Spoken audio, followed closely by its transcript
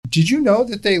Did you know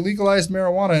that they legalized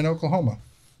marijuana in Oklahoma?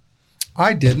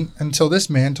 I didn't until this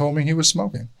man told me he was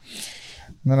smoking.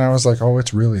 And then I was like, oh,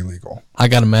 it's really legal. I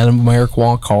got a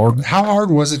marijuana card. How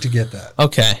hard was it to get that?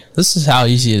 Okay, this is how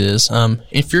easy it is.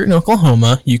 If you're in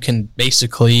Oklahoma, you can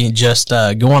basically just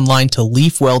go online to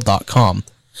leafwell.com.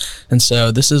 And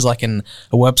so this is like a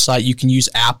website. You can use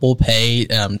Apple Pay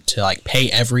to like pay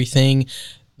everything.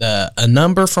 A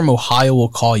number from Ohio will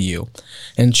call you,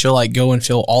 and she'll like go and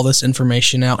fill all this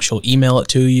information out. She'll email it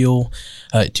to you.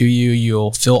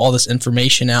 You'll fill all this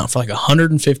information out for like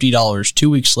 $150. 2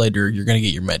 weeks later, you're gonna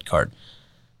get your med card,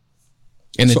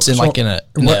 and it's in a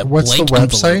what's the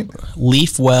website?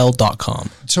 Leafwell.com.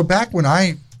 So back when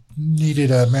I needed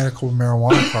a medical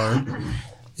marijuana card,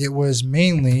 it was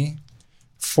mainly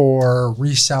for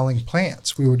reselling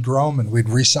plants. We would grow them and we'd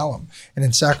resell them. And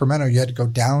in Sacramento, you had to go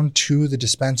down to the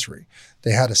dispensary.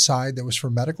 They had a side that was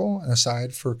for medical and a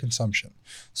side for consumption.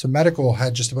 So medical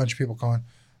had just a bunch of people going,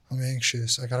 I'm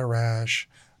anxious, I got a rash,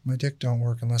 my dick don't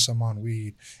work unless I'm on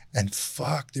weed. And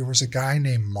fuck, there was a guy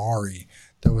named Mari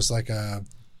that was like a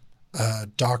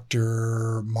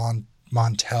Dr.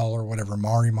 Montel or whatever,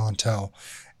 Mari Montel.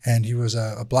 And he was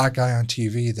a black guy on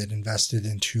TV that invested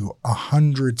into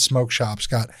 100 smoke shops,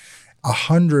 got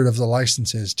 100 of the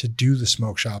licenses to do the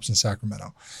smoke shops in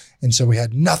Sacramento. And so we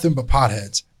had nothing but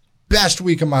potheads. Best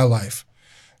week of my life.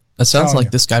 That sounds like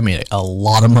this guy made a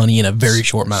lot of money in a very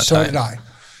short amount of time. So did I.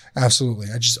 Absolutely.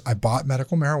 I bought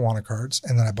medical marijuana cards,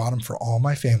 and then I bought them for all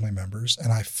my family members,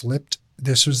 and I flipped.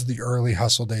 This was the early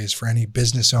hustle days for any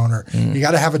business owner. You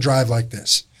got to have a drive like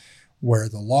this where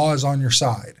the law is on your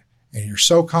side. And you're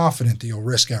so confident that you'll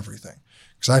risk everything.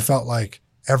 Because I felt like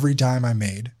every dime I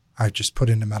made, I just put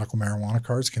into medical marijuana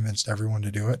cards, convinced everyone to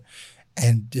do it.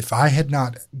 And if I had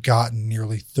not gotten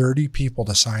nearly 30 people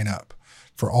to sign up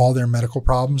for all their medical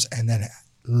problems and then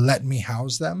let me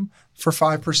house them for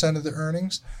 5% of the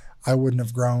earnings, I wouldn't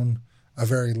have grown a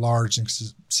very large and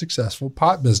successful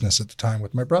pot business at the time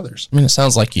with my brothers. I mean, it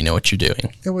sounds like you know what you're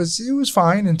doing. It was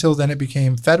fine until then it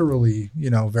became federally,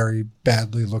 very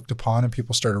badly looked upon, and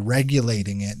people started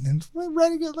regulating it and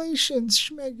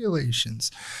regulations.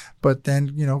 But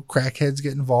then, crackheads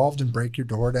get involved and break your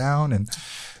door down, and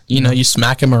you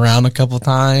smack them around a couple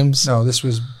times. No, this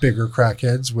was bigger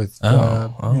crackheads with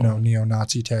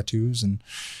neo-Nazi tattoos, and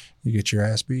you get your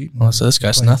ass beat. Well, so this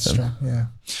guy's nothing. Yeah.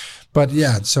 But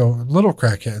yeah, so little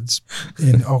crackheads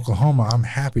in Oklahoma, I'm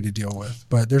happy to deal with.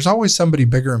 But there's always somebody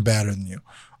bigger and badder than you.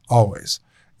 Always.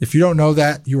 If you don't know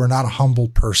that, you are not a humble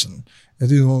person.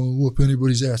 If you don't whoop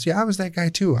anybody's ass. Yeah, I was that guy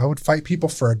too. I would fight people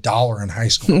for $1 in high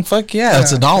school. Fuck yeah,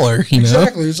 it's $1.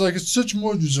 Exactly. It's like, it's such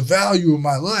more, there's a value of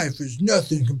my life. There's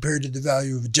nothing compared to the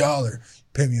value of $1.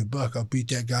 Pay me $1, I'll beat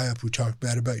that guy up who talked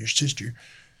bad about your sister.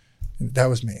 That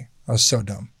was me. I was so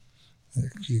dumb.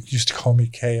 You used to call me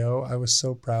KO. I was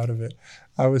so proud of it.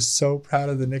 I was so proud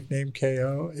of the nickname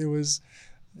KO. It was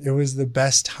the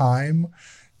best time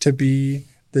to be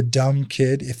the dumb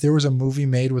kid. If there was a movie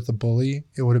made with a bully,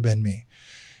 it would have been me.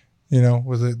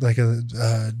 With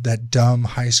that dumb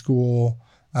high school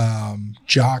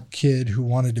jock kid who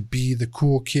wanted to be the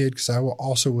cool kid, because I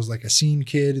also was like a scene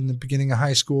kid in the beginning of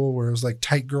high school where it was like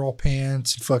tight girl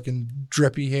pants and fucking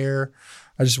drippy hair.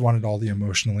 I just wanted all the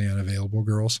emotionally unavailable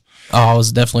girls. Oh, I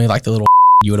was definitely like the little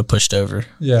you would have pushed over.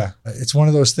 Yeah. It's one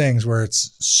of those things where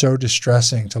it's so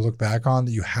distressing to look back on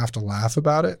that you have to laugh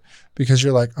about it, because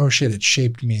you're like, oh shit, it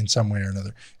shaped me in some way or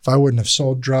another. If I wouldn't have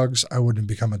sold drugs, I wouldn't have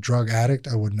become a drug addict.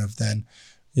 I wouldn't have then,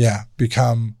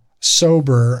 become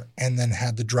sober and then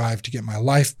had the drive to get my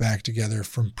life back together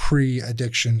from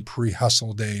pre-addiction,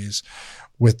 pre-hustle days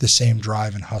with the same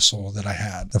drive and hustle that I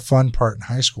had. The fun part in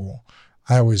high school,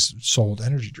 I always sold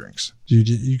energy drinks. Do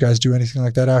you guys do anything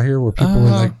like that out here where people would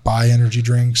like buy energy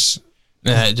drinks?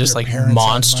 Yeah, just like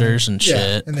Monsters and shit.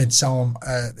 Yeah, and they'd sell them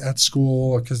at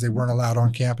school because they weren't allowed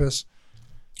on campus.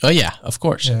 Oh yeah, of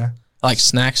course. Yeah. Like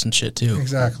snacks and shit too.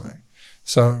 Exactly.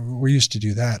 So we used to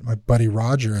do that. My buddy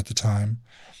Roger at the time,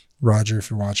 Roger, if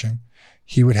you're watching,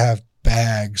 he would have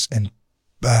bags and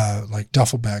like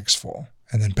duffel bags full,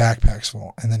 and then backpacks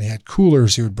full. And then he had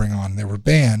coolers he would bring on. They were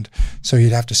banned, so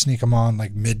he'd have to sneak them on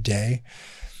like midday.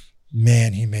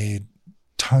 Man, he made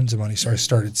tons of money. So I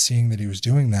started seeing that he was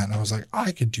doing that, and I was like,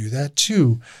 I could do that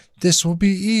too. This will be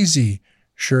easy.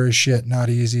 Sure as shit, not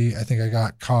easy. I think I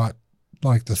got caught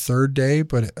like the third day,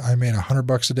 but I made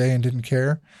 $100 a day and didn't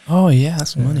care. Oh yeah,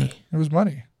 that's money. It was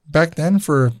money. Back then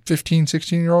for a 15,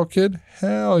 16-year-old kid,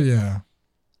 hell yeah.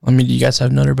 I mean, do you guys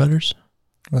have Nutter Butters?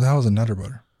 What the hell is a Nutter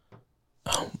Butter?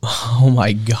 Oh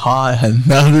my God, a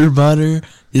Nutter Butter.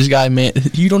 This guy, man,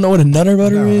 you don't know what a Nutter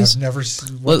Butter is? I've never.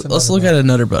 Let's look at a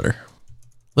Nutter Butter.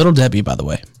 Little Debbie, by the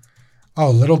way. Oh,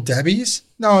 Little Debbie's?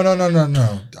 No.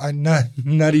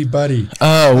 Nutty Buddy.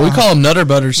 Oh, we call them Nutter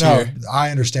Butters here. I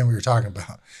understand what you're talking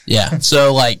about. Yeah.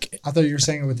 So like, I thought you were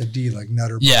saying it with a D, like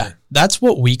Nutter yeah, Butter. that's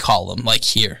what we call them. Like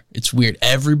here, it's weird.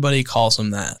 Everybody calls them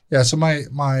that. Yeah. So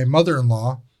my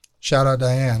mother-in-law, shout out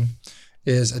Diane,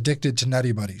 is addicted to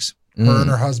Nutty Buddies. Her and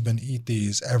her husband eat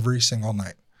these every single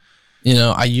night. You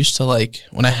know, I used to like,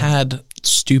 when I had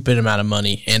stupid amount of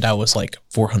money and I was like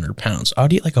 400 pounds, I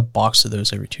would eat like a box of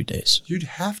those every 2 days. You'd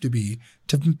have to be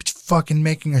to fucking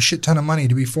making a shit ton of money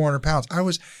to be 400 pounds. I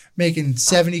was making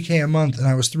 $70K a month and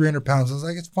I was 300 pounds. I was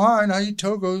like, it's fine. I eat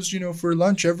Togos, for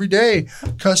lunch every day.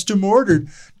 Custom ordered.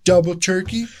 Double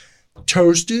turkey,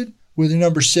 toasted with a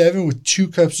number 7 with 2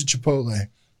 cups of Chipotle.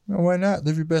 Well, why not?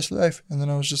 Live your best life. And then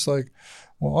I was just like,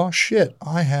 well, oh shit,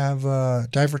 I have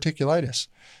diverticulitis,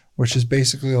 which is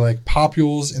basically like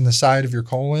papules in the side of your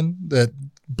colon that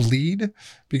bleed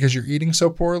because you're eating so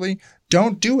poorly.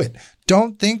 Don't do it.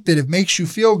 Don't think that it makes you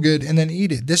feel good and then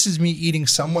eat it. This is me eating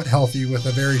somewhat healthy with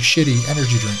a very shitty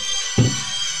energy drink.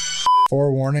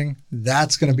 Forewarning,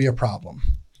 that's going to be a problem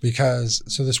because,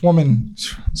 so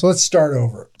let's start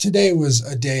over. Today was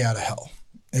a day out of hell.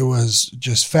 It was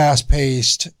just fast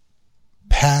paced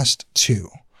past 2.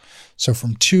 So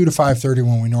from 2 to 5:30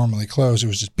 when we normally close, it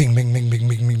was just bing, bing, bing, bing,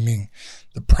 bing, bing, bing.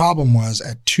 The problem was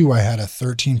at 2, I had a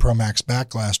 13 Pro Max back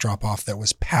glass drop off that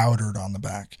was powdered on the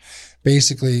back.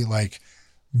 Basically like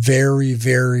very,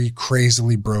 very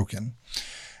crazily broken.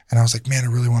 And I was like, man, I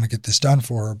really want to get this done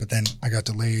for her. But then I got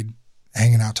delayed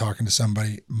hanging out, talking to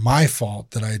somebody. My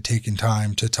fault that I had taken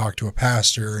time to talk to a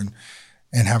pastor and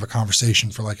have a conversation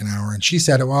for like an hour. And she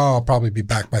said, well, I'll probably be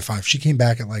back by 5. She came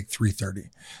back at like 3:30. I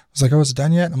was like, oh, is it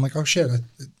done yet? I'm like, oh shit.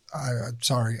 I'm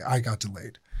sorry. I got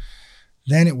delayed.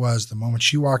 Then it was the moment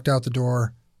she walked out the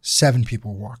door, 7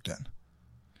 people walked in.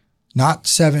 Not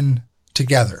 7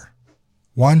 together.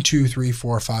 1, 2, 3,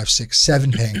 4, 5, 6,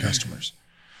 7 paying customers.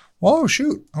 Well, oh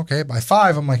shoot. Okay. By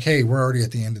 5, I'm like, hey, we're already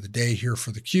at the end of the day here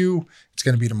for the queue. It's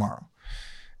going to be tomorrow.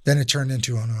 Then it turned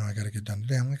into, oh no, I got to get done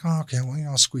today. I'm like, oh, okay, well,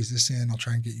 I'll squeeze this in. I'll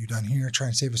try and get you done here, try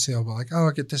and save a sale. But like, oh,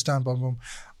 I'll get this done, boom, boom.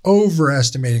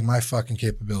 Overestimating my fucking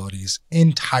capabilities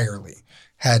entirely.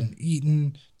 Hadn't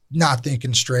eaten, not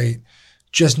thinking straight,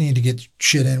 just needed to get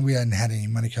shit in. We hadn't had any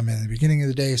money come in at the beginning of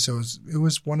the day. So it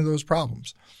was one of those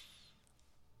problems.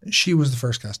 She was the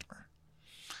first customer.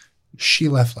 She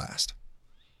left last.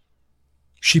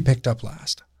 She picked up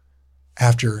last.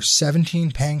 After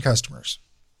 17 paying customers,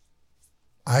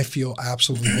 I feel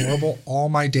absolutely horrible. All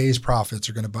my day's profits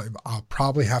are I'll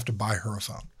probably have to buy her a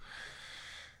phone.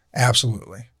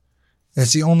 Absolutely.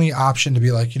 It's the only option to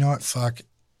be like, you know what? Fuck.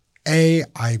 A,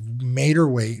 I made her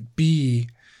wait. B,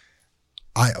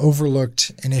 I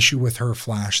overlooked an issue with her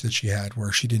flash that she had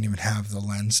where she didn't even have the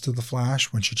lens to the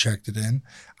flash when she checked it in.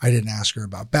 I didn't ask her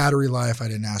about battery life. I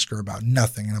didn't ask her about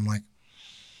nothing. And I'm like,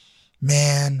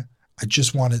 man, I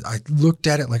looked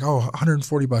at it like, oh,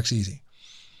 $140 easy.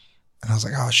 And I was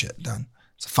like, oh shit, done.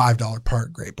 It's a $5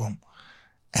 part. Great. Boom.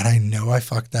 And I know I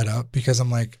fucked that up because I'm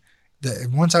like,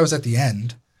 once I was at the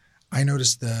end, I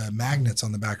noticed the magnets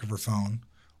on the back of her phone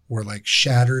were like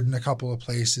shattered in a couple of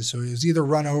places. So it was either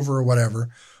run over or whatever.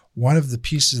 One of the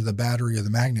pieces of the battery or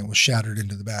the magnet was shattered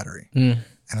into the battery. And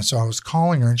so I was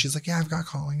calling her and she's like, yeah, I've got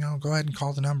calling. Oh, go ahead and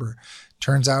call the number.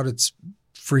 Turns out it's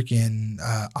freaking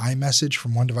iMessage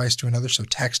from one device to another. So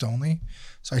text only.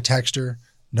 So I text her,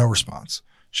 no response.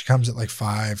 She comes at like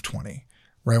 5:20,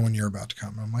 right when you're about to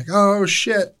come. I'm like, oh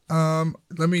shit.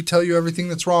 Let me tell you everything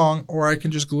that's wrong, or I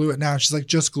can just glue it now. She's like,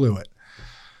 just glue it.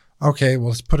 Okay, well,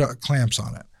 let's put clamps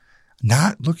on it.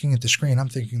 Not looking at the screen. I'm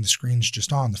thinking the screen's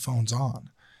just on, the phone's on.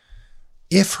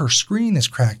 If her screen is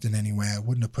cracked in any way, I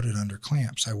wouldn't have put it under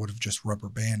clamps. I would have just rubber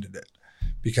banded it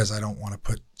because I don't want to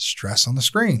put stress on the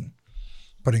screen.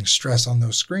 Putting stress on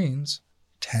those screens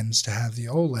tends to have the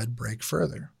OLED break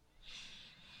further.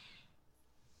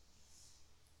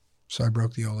 So I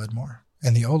broke the OLED more.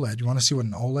 And the OLED, you want to see what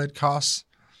an OLED costs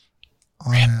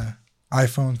on an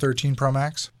iPhone 13 Pro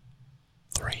Max?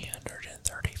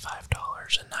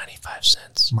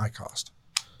 $335.95. My cost.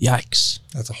 Yikes.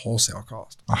 That's a wholesale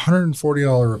cost.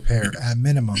 $140 repair at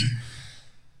minimum.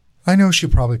 I know she'll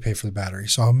probably pay for the battery,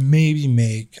 so I'll maybe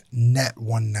make net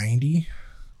 $190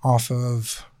 off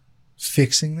of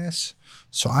fixing this.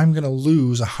 So I'm going to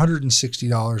lose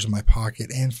 $160 in my pocket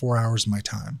and 4 hours of my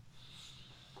time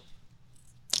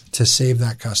to save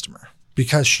that customer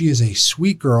because she is a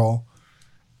sweet girl.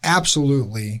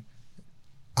 Absolutely.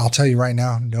 I'll tell you right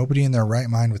now, nobody in their right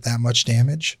mind with that much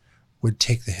damage would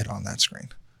take the hit on that screen.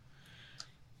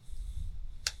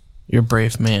 You're a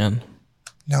brave man.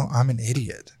 No, I'm an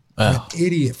idiot. I'm an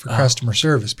idiot for customer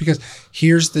service, because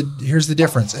here's the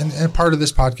difference. And part of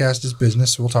this podcast is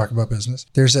business, so we'll talk about business.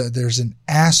 There's an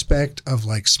aspect of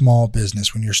like small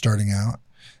business when you're starting out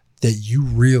that you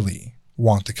really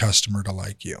want the customer to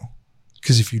like you.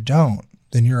 Because if you don't,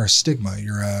 then you're a stigma.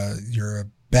 You're a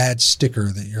bad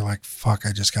sticker that you're like, fuck,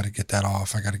 I just got to get that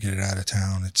off. I got to get it out of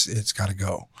town. It's got to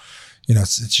go. You know,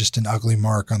 it's just an ugly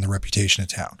mark on the reputation of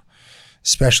town,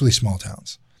 especially small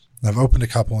towns. And I've opened a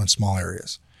couple in small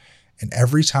areas. And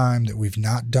every time that we've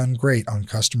not done great on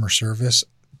customer service,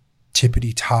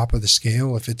 tippity top of the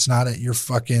scale, if it's not at your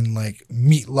fucking like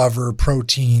meat lover,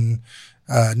 protein,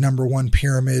 number one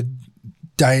pyramid,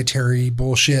 dietary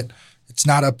bullshit, it's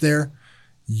not up there,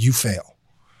 you fail.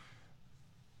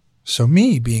 So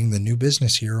me being the new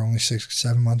business here, only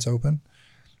 6-7 months open,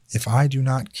 if I do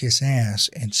not kiss ass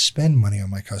and spend money on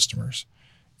my customers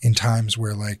in times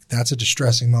where like that's a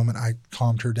distressing moment, I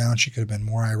calmed her down. She could have been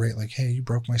more irate, like, hey, you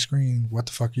broke my screen. What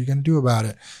the fuck are you going to do about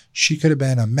it? She could have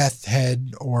been a meth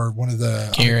head or one of the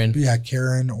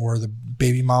Karen or the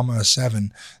baby mama of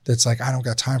 7 that's like, I don't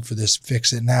got time for this.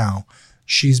 Fix it now.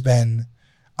 She's been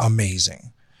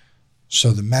amazing.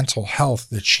 So the mental health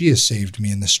that she has saved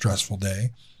me in this stressful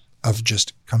day of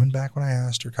just coming back when I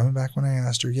asked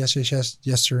her,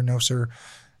 yes, sir, no, sir.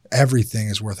 Everything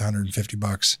is worth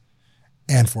 $150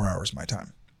 and 4 hours of my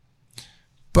time.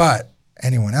 But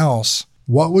anyone else,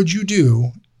 what would you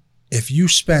do if you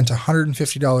spent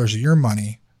 $150 of your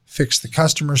money, fixed the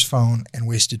customer's phone, and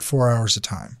wasted 4 hours of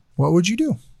time? What would you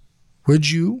do? Would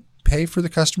you pay for the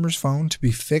customer's phone to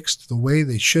be fixed the way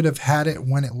they should have had it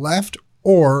when it left?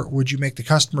 Or would you make the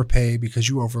customer pay because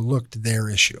you overlooked their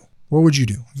issue? What would you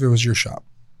do if it was your shop?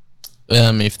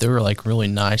 If they were like really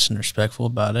nice and respectful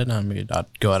about it, I mean,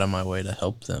 I'd go out of my way to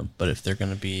help them. But if they're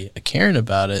going to be a Karen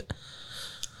about it,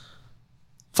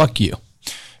 fuck you.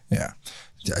 Yeah.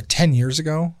 10 years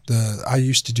ago, I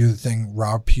used to do the thing,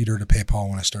 rob Peter to pay Paul,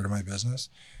 when I started my business.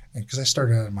 And because I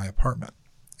started out in my apartment.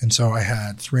 And so I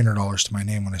had $300 to my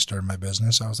name when I started my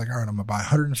business. I was like, all right, I'm going to buy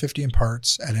 150 in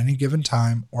parts at any given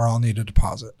time, or I'll need a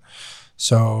deposit.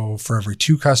 So for every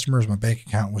 2 customers, my bank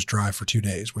account was dry for 2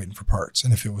 days waiting for parts.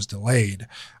 And if it was delayed,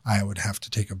 I would have to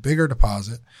take a bigger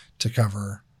deposit to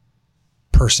cover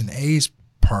person A's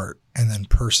part, and then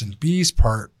person B's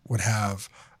part would have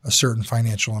a certain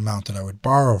financial amount that I would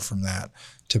borrow from that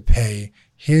to pay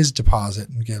his deposit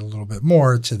and get a little bit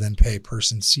more to then pay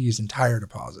person C's entire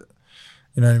deposit.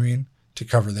 You know what I mean? To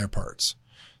cover their parts.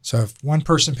 So if one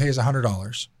person pays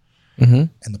 $100 and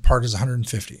the part is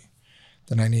 $150,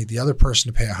 then I need the other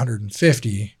person to pay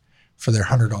 $150 for their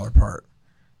 $100 part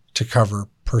to cover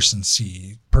person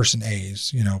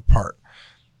A's, part.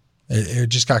 It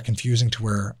just got confusing to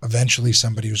where eventually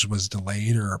somebody was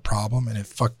delayed or a problem, and it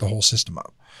fucked the whole system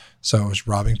up. So I was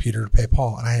robbing Peter to pay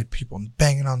Paul, and I had people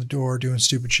banging on the door doing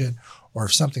stupid shit. Or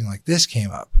if something like this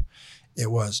came up, it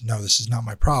was, no, this is not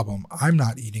my problem. I'm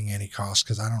not eating any costs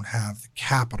because I don't have the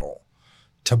capital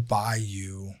to buy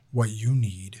you what you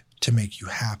need to make you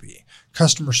happy.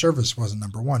 Customer service wasn't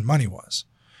number one. Money was.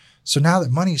 So now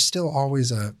that money is still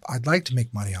always I'd like to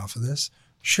make money off of this.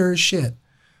 Sure as shit.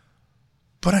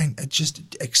 But I just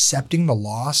accepting the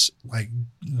loss, like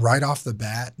right off the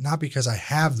bat, not because I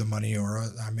have the money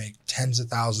or I make tens of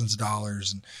thousands of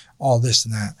dollars and all this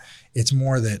and that. It's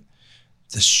more that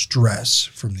the stress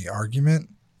from the argument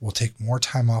will take more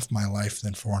time off my life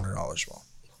than $400 will.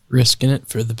 Risking it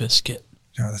for the biscuit.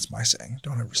 No, that's my saying.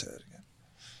 Don't ever say that again.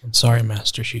 I'm sorry,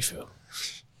 Master Shifu.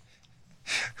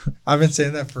 I've been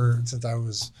saying that since I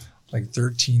was like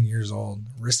 13 years old.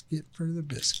 Risk it for the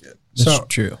biscuit. It's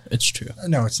true. It's true.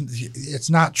 No, it's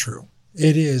not true.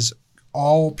 It is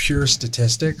all pure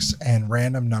statistics and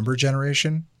random number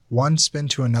generation. One spin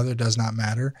to another does not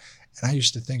matter. And I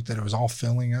used to think that it was all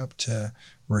filling up to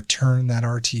return that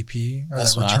RTP. Or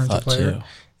That's that what return I thought to player. too.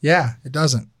 Yeah, it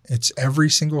doesn't. It's every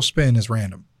single spin is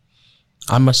random.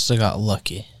 I must have got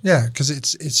lucky. Yeah, because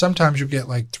it's sometimes you get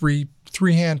like three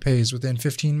hand pays within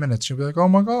 15 minutes. You'll be like, oh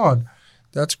my God,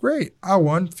 that's great. I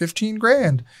won 15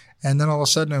 grand. And then all of a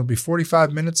sudden it'll be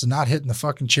 45 minutes of not hitting the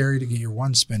fucking cherry to get your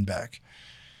one spin back.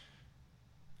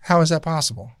 How is that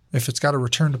possible? If it's got a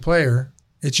return to player,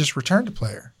 it's just return to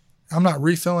player. I'm not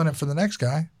refilling it for the next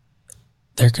guy.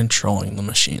 They're controlling the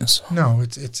machines. No,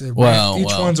 each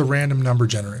one's a random number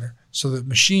generator. So the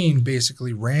machine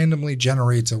basically randomly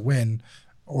generates a win,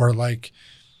 or like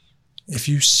if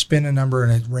you spin a number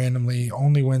and it randomly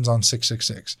only wins on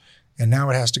 666, and now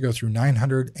it has to go through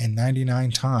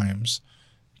 999 times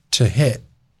to hit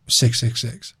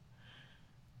 666.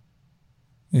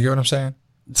 You get what I'm saying?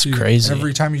 It's crazy.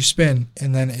 Every time you spin,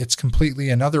 and then it's completely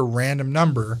another random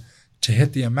number to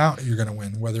hit the amount you're going to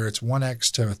win, whether it's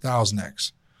 1x to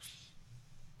 1,000x.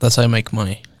 That's how I make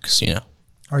money, casino.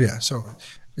 Oh, yeah. So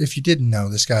if you didn't know,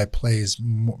 this guy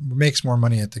makes more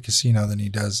money at the casino than he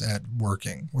does at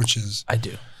working, which is I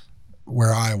do.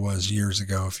 Where I was years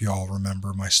ago, if you all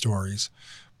remember my stories.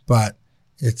 But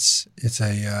it's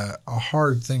a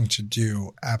hard thing to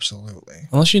do, absolutely.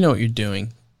 Unless you know what you're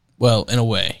doing. Well, in a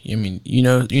way. I mean, you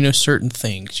know certain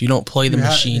things. You don't play the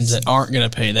machines that aren't going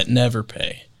to pay, that never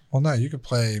pay. Well, no, you could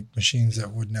play machines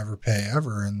that would never pay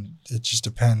ever, and it just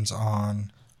depends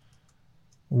on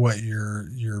what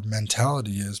your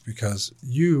mentality is, because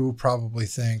you probably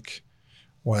think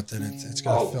that it's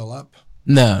going to fill up.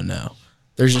 No.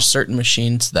 There's just certain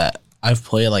machines that I've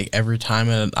played like every time,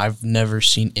 and I've never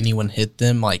seen anyone hit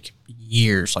them like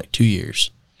years, like 2 years.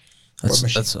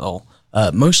 That's all.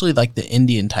 Mostly like the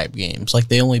Indian type games. Like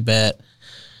they only bet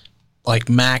like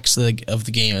max of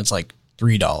the game. It's like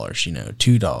 $3, $2,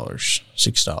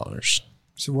 $6.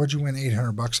 So what'd you win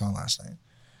 $800 on last night?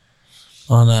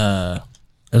 On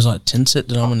it was on a 10-cent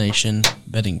denomination,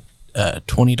 betting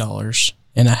 $20,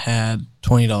 and I had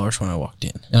 $20 when I walked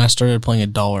in. And I started playing a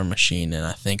dollar machine, and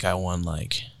I think I won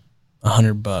like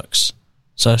 $100.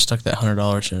 So I stuck that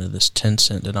 $100 into this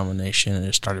 10-cent denomination and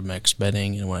just started max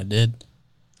betting. And when I did,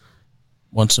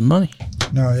 won some money.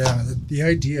 No, yeah, the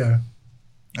idea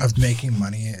of making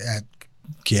money at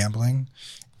gambling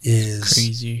is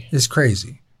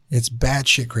crazy. It's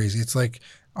batshit crazy. It's like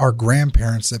our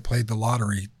grandparents that played the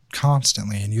lottery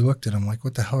constantly, and you looked at them like,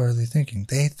 what the hell are they thinking?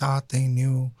 They thought they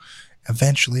knew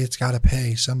eventually it's got to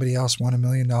pay. Somebody else won $1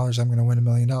 million. I'm going to win $1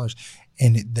 million.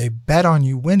 And they bet on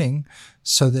you winning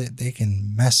so that they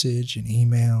can message and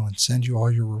email and send you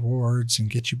all your rewards and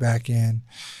get you back in.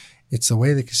 It's the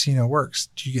way the casino works.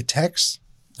 Do you get texts?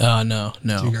 No.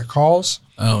 Do you get calls?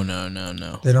 Oh,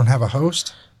 no. They don't have a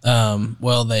host?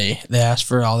 Well, they asked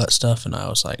for all that stuff, and I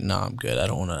was like, no, I'm good. I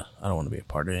don't want to be a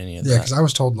part of any of that. Yeah, because I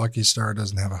was told Lucky Star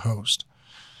doesn't have a host.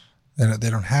 They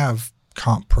don't have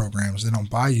comp programs. They don't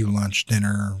buy you lunch,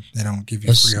 dinner. They don't give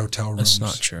you free hotel rooms. That's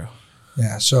not true.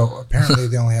 Yeah, so apparently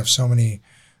they only have so many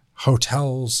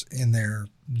hotels in their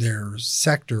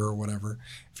sector or whatever.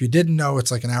 If you didn't know,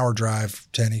 it's like an hour drive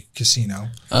to any casino.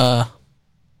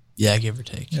 Yeah, give or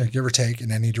take. Yeah, give or take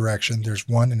in any direction. There's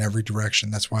one in every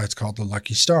direction. That's why it's called the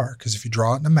Lucky Star, because if you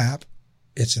draw it in a map,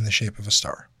 it's in the shape of a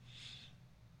star.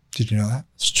 Did you know that?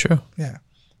 It's true. Yeah.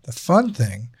 The fun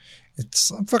thing, it's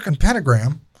a fucking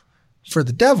pentagram for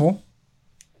the devil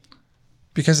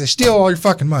because they steal all your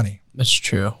fucking money. That's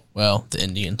true. Well, the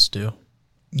Indians do.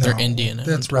 No, they're Indian.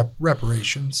 That's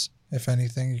reparations. If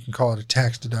anything, you can call it a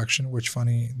tax deduction, which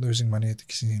losing money at the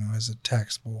casino is a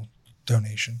taxable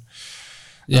donation.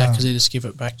 Yeah, because they just give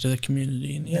it back to the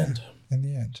community in the end. In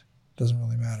the end. Doesn't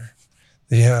really matter.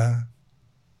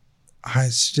 I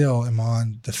still am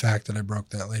on the fact that I broke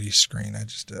that lady's screen. I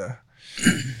just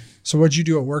So what'd you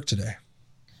do at work today?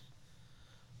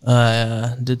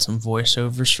 Did some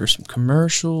voiceovers for some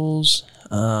commercials.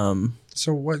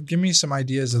 So give me some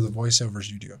ideas of the voiceovers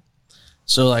you do.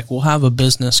 So like we'll have a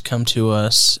business come to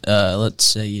us, let's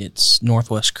say it's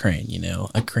Northwest Crane,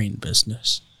 a crane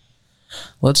business.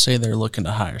 Let's say they're looking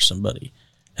to hire somebody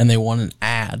and they want an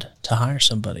ad to hire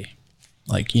somebody.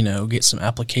 Like, get some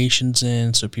applications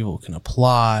in so people can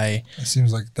apply. It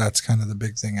seems like that's kind of the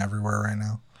big thing everywhere right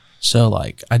now. So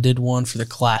like I did one for the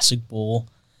Classic Bowl,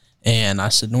 and I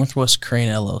said Northwest Crane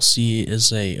LLC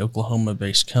is a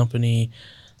Oklahoma-based company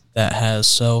that has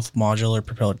self-modular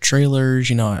propeller trailers.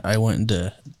 I went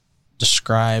to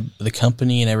describe the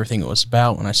company and everything it was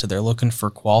about, and I said they're looking for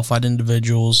qualified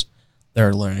individuals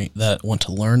that want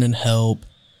to learn and help,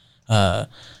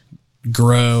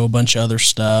 grow, a bunch of other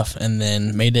stuff, and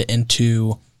then made it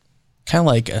into kind of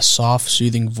like a soft,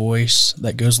 soothing voice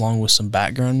that goes along with some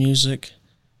background music,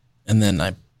 and then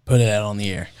I put it out on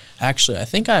the air. Actually, I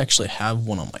think I actually have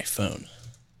one on my phone.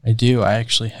 I do. I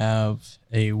actually have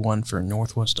a one for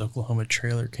Northwest Oklahoma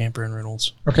Trailer Camper and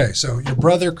Rentals. Okay, so your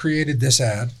brother created this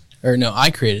ad. Or no, I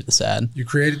created this ad. You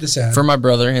created this ad. For my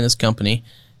brother and his company,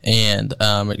 and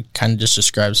it kind of just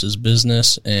describes his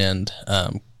business and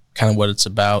kind of what it's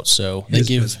about. So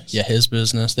his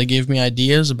business. They give me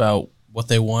ideas about what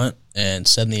they want and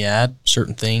said in the ad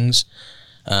certain things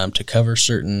to cover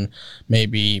certain,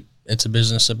 maybe it's a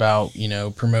business about,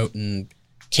 promoting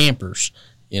campers,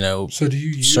 So do you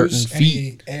use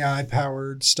any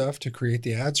AI-powered stuff to create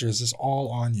the ads, or is this all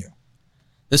on you?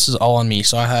 This is all on me.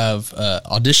 So I have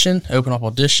Audition, open up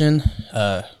Audition,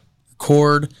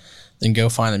 record, then go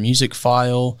find a music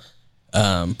file,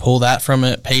 pull that from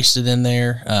it, paste it in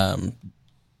there,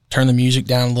 turn the music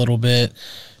down a little bit,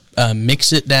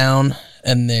 mix it down,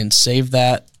 and then save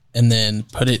that and then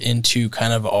put it into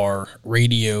kind of our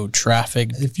radio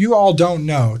traffic. If you all don't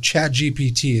know, Chat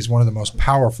GPT is one of the most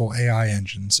powerful AI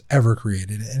engines ever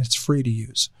created, and it's free to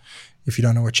use. If you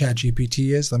don't know what Chat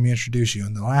GPT is, let me introduce you.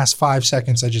 In the last 5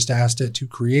 seconds, I just asked it to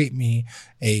create me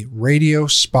a radio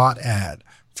spot ad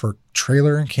for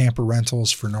trailer and camper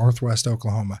rentals for Northwest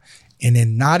Oklahoma. And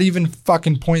in not even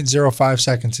fucking 0.05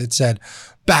 seconds, it said,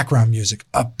 background music,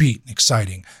 upbeat and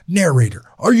exciting. Narrator,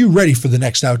 are you ready for the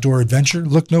next outdoor adventure?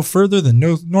 Look no further than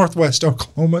Northwest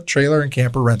Oklahoma trailer and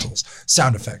camper rentals.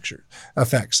 Sound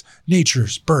effects,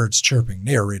 nature's birds chirping.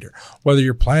 Narrator, whether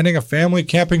you're planning a family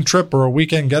camping trip or a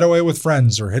weekend getaway with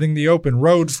friends or hitting the open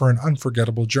road for an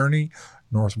unforgettable journey,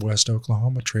 Northwest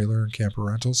Oklahoma trailer and camper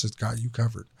rentals has got you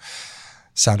covered.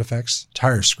 Sound effects,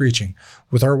 tires screeching.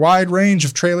 With our wide range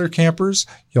of trailer campers,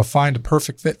 you'll find a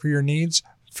perfect fit for your needs.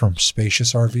 From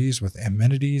spacious RVs with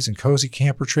amenities and cozy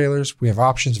camper trailers, we have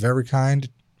options of every kind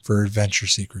for adventure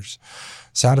seekers.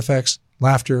 Sound effects,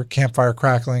 laughter, campfire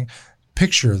crackling.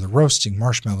 Picture the roasting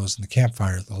marshmallows in the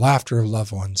campfire, the laughter of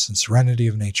loved ones, and serenity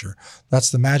of nature.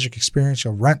 That's the magic experience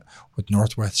you'll rent with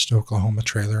Northwest Oklahoma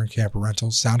trailer and camper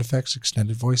rentals. Sound effects,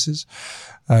 excited voices.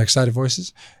 And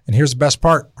here's the best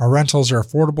part. Our rentals are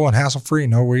affordable and hassle-free.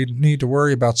 No need to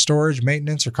worry about storage,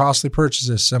 maintenance, or costly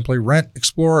purchases. Simply rent,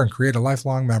 explore, and create a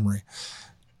lifelong memory.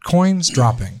 Coins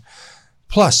dropping.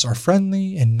 Plus, our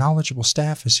friendly and knowledgeable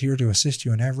staff is here to assist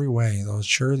you in every way. They'll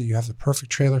ensure that you have the perfect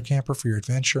trailer camper for your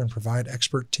adventure and provide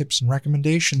expert tips and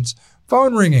recommendations.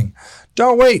 Phone ringing.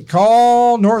 Don't wait.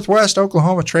 Call Northwest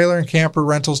Oklahoma Trailer and Camper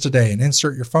Rentals today and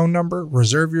insert your phone number.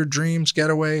 Reserve your dreams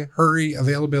getaway. Hurry.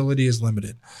 Availability is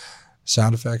limited.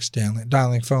 Sound effects,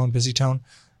 dialing phone, busy tone.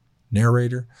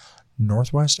 Narrator.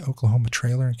 Northwest Oklahoma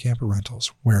Trailer and Camper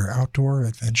Rentals, where outdoor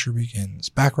adventure begins.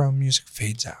 Background music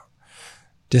fades out.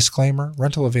 Disclaimer,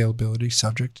 rental availability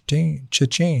subject to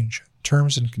change.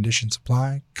 Terms and conditions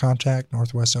apply. Contact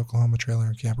Northwest Oklahoma Trailer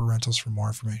and Camper Rentals for more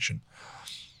information.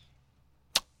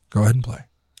 Go ahead and play.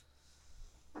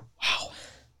 Wow.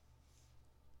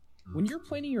 When you're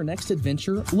planning your next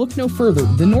adventure, look no further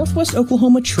than Northwest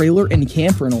Oklahoma Trailer and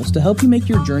Camp Rentals to help you make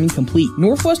your journey complete.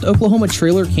 Northwest Oklahoma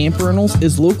Trailer Camp Rentals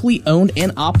is locally owned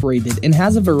and operated and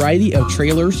has a variety of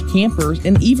trailers, campers,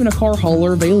 and even a car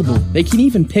hauler available. They can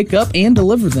even pick up and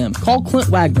deliver them. Call Clint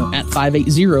Wagner at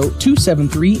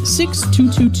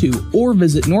 580-273-6222 or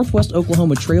visit Northwest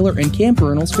Oklahoma Trailer and Camp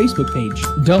Rentals Facebook page.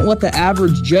 Don't let the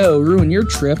average Joe ruin your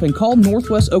trip and call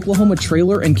Northwest Oklahoma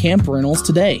Trailer and Camp Rentals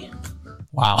today.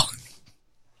 Wow.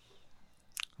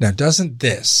 Now, doesn't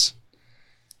this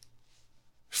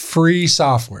free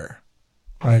software,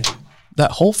 right?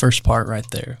 That whole first part right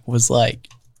there was like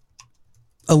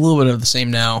a little bit of the same.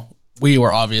 Now, we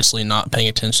were obviously not paying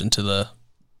attention to the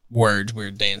words. We were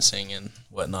dancing and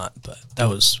whatnot, but that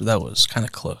was kind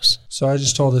of close. So I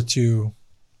just told it to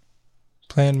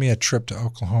plan me a trip to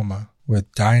Oklahoma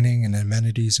with dining and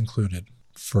amenities included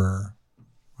for,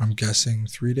 I'm guessing,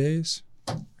 3 days.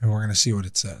 And we're going to see what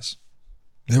it says.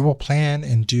 It will plan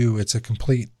and do. It's a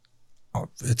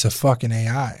fucking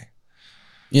AI.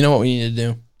 You know what we need to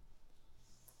do?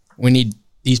 We need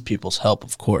these people's help,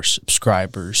 of course,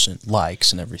 subscribers and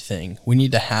likes and everything. We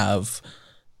need to have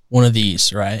one of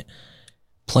these, right?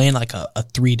 Plan like a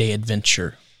 3-day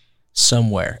adventure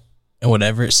somewhere. And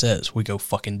whatever it says, we go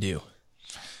fucking do.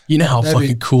 You know how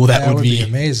fucking cool that would be.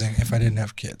 Amazing if I didn't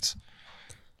have kids.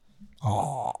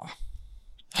 Oh,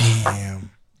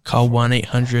 damn. Call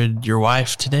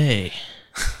 1-800-YOUR-WIFE today.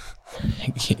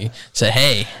 Say,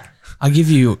 hey, I'll give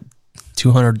you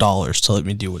 $200 to let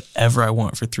me do whatever I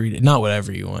want for 3 days. Not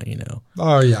whatever you want, you know.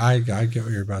 Oh, yeah, I get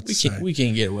what you're about to say. We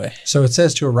can't get away. So it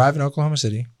says to arrive in Oklahoma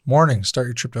City. Morning, start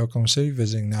your trip to Oklahoma City,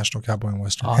 visiting National Cowboy and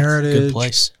Western Heritage. Good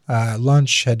place.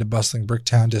 Lunch, head to bustling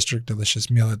Bricktown District. Delicious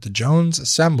meal at the Jones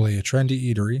Assembly, a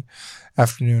trendy eatery.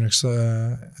 Afternoon,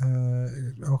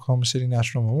 Oklahoma City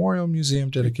National Memorial Museum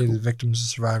dedicated to victims of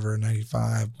Survivor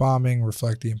 95 bombing.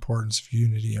 Reflect the importance of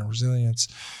unity and resilience.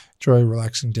 Enjoy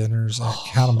relaxing dinners at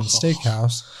Cattleman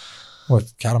Steakhouse.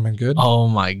 What, Cattleman good? Oh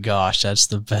my gosh, that's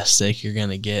the best steak you're going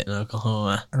to get in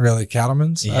Oklahoma. Really,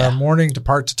 Cattleman's? Yeah. Morning,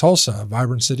 depart to Tulsa, a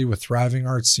vibrant city with thriving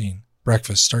art scene.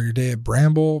 Breakfast, start your day at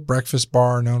Bramble Breakfast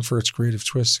Bar, known for its creative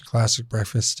twists and classic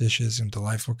breakfast dishes and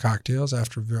delightful cocktails.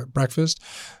 After breakfast,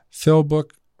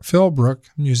 Philbrook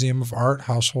Museum of Art,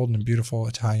 household in a beautiful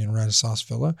Italian Renaissance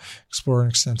villa. Explore an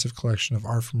extensive collection of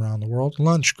art from around the world.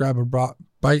 Lunch, grab a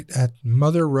bite at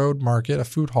Mother Road Market, a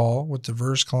food hall with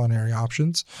diverse culinary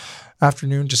options.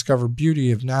 Afternoon, discover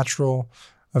beauty of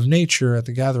nature at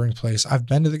the Gathering Place. I've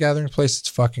been to the Gathering Place. It's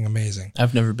fucking amazing.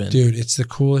 I've never been. Dude, it's the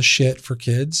coolest shit for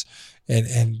kids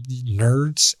and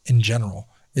nerds in general.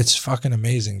 It's fucking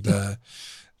amazing.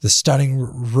 The stunning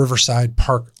riverside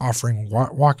park offering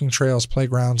walking trails,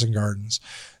 playgrounds, and gardens.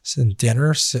 So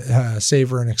dinner,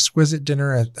 savor an exquisite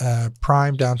dinner at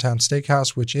Prime Downtown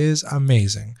Steakhouse, which is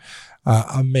amazing.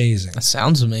 Amazing. That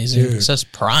sounds amazing. Dude, it says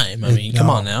Prime. I mean,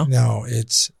 come on now. No,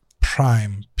 it's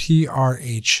Prime.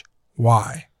 PRHYME.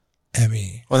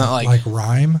 Well, not like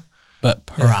rhyme, but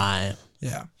Prime.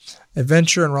 Yeah.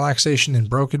 Adventure and relaxation in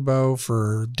Broken Bow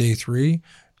for day 3.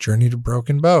 Journey to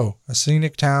Broken Bow, a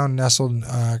scenic town nestled in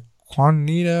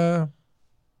Quanita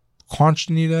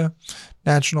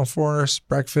National Forest.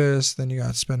 Breakfast. Then you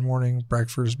got spend morning,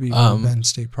 breakfast, Beaver Bend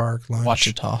State Park, lunch.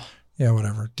 Ouachita. Yeah,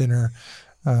 whatever. Dinner.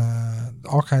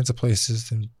 All kinds of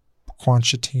places in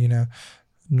Quanchatina.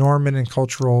 Norman and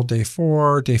Cultural, day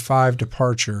 4. Day 5,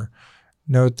 departure.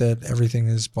 Note that everything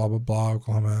is blah, blah, blah,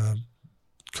 Oklahoma,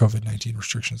 COVID-19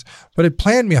 restrictions. But it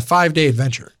planned me a 5-day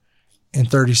adventure in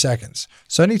 30 seconds.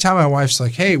 So anytime my wife's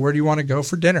like, hey, where do you want to go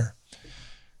for dinner?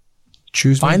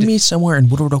 Find me somewhere in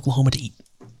Woodward, Oklahoma to eat.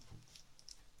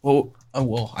 Well,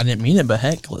 I didn't mean it, but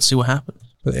heck, let's see what happens.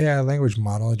 But AI language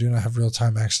model, I do not have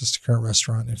real-time access to current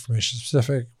restaurant information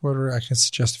specific. Woodward, I can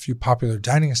suggest a few popular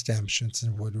dining establishments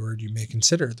in Woodward you may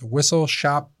consider. The Whistle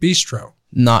Shop Bistro.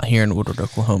 Not here in Woodward,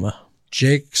 Oklahoma.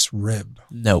 Jake's Rib.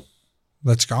 Nope.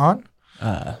 Let's go on.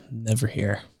 Never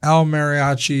here. El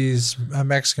Mariachi's a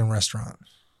Mexican restaurant.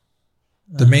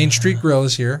 The Main Street Grill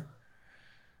is here.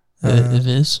 It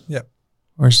is? Yep.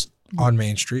 Where's on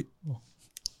Main Street?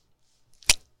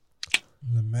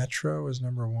 The Metro is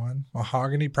number 1.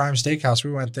 Mahogany Prime Steakhouse.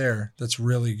 We went there. That's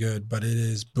really good, but it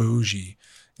is bougie.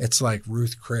 It's like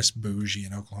Ruth Chris bougie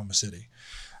in Oklahoma City.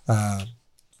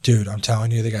 Dude, I'm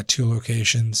telling you, they got 2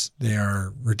 locations. They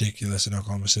are ridiculous in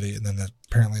Oklahoma City. And then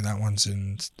apparently that one's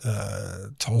in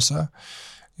Tulsa.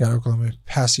 You got Oklahoma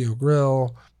Paseo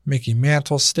Grill, Mickey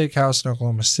Mantle Steakhouse in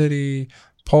Oklahoma City,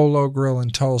 Polo Grill in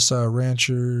Tulsa,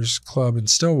 Ranchers Club in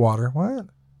Stillwater. What?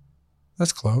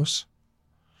 That's close.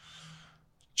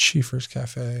 Chiefers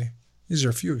Cafe. These are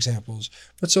a few examples.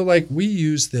 But so like we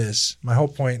use this, my whole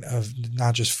point of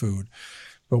not just food,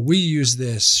 but we use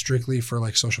this strictly for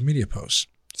like social media posts.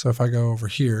 So if I go over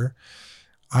here,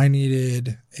 I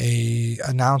needed a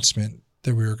announcement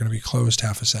that we were going to be closed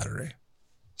half a Saturday.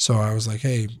 So I was like,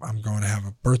 hey, I'm going to have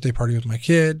a birthday party with my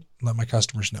kid. Let my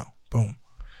customers know. Boom.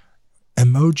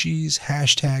 Emojis,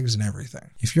 hashtags, and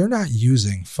everything. If you're not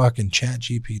using fucking Chat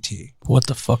GPT. What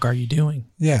the fuck are you doing?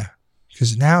 Yeah.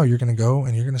 Because now you're going to go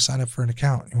and you're going to sign up for an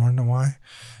account. You want to know why?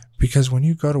 Because when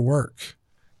you go to work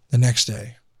the next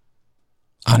day.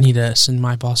 I need to send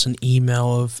my boss an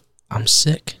email of, I'm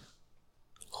sick.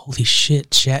 Holy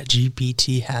shit, Chat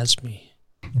GPT has me.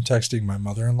 I'm texting my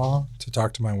mother-in-law to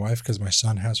talk to my wife because my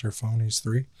son has her phone. He's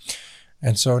 3.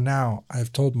 And so now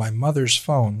I've told my mother's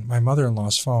phone, my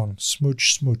mother-in-law's phone,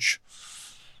 smooch, smooch.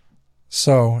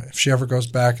 So if she ever goes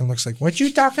back and looks like, what you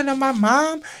talking to my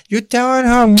mom? You telling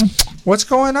her, what's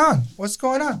going on? What's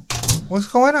going on? What's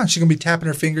going on? She's going to be tapping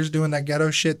her fingers doing that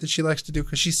ghetto shit that she likes to do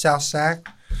because she's South Sac.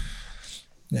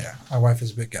 Yeah, my wife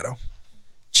is a bit ghetto.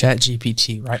 Chat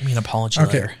GPT, write me an apology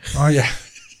letter. Oh, yeah.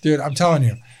 Dude, I'm telling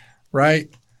you,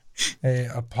 write a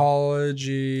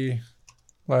apology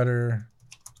letter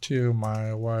to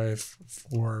my wife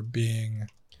for being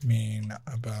mean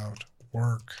about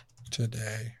work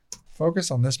today. Focus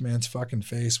on this man's fucking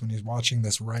face when he's watching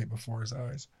this right before his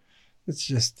eyes. It's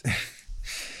just...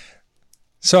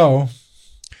 So...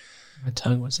 My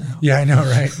tongue was out. Yeah, I know,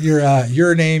 right?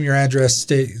 Your name, your address,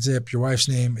 state, zip, your wife's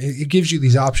name. It gives you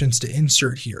these options to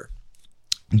insert here.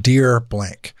 Dear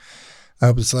blank. I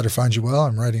hope this letter finds you well.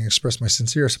 I'm writing to express my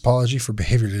sincerest apology for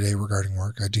behavior today regarding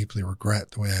work. I deeply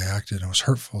regret the way I acted and was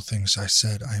hurtful things I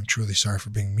said. I am truly sorry for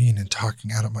being mean and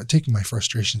taking my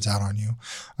frustrations out on you.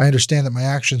 I understand that my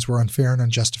actions were unfair and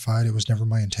unjustified. It was never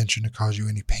my intention to cause you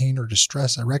any pain or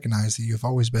distress. I recognize that you have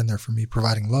always been there for me,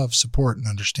 providing love, support, and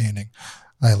understanding.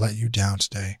 I let you down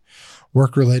today.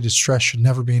 Work-related stress should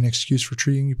never be an excuse for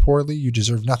treating you poorly. You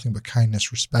deserve nothing but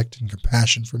kindness, respect, and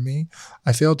compassion from me.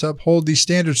 I failed to uphold these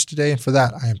standards today, and for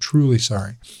that, I am truly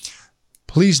sorry.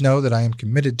 Please know that I am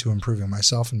committed to improving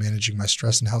myself and managing my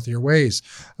stress in healthier ways.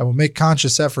 I will make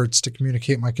conscious efforts to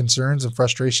communicate my concerns and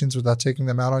frustrations without taking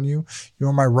them out on you. You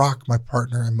are my rock, my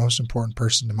partner, and most important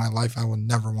person in my life. I will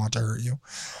never want to hurt you.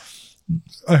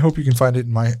 I hope you can find it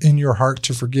in your heart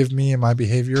to forgive me and my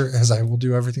behavior, as I will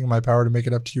do everything in my power to make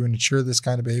it up to you and ensure this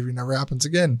kind of behavior never happens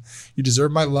again. You deserve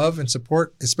my love and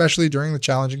support, especially during the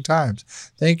challenging times.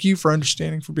 Thank you for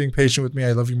understanding, for being patient with me.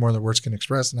 I love you more than words can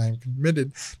express, and I am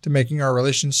committed to making our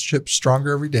relationship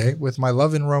stronger every day. With my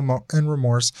love and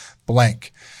remorse,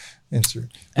 blank.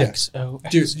 Insert. Yeah. XO.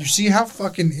 Dude, you see how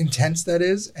fucking intense that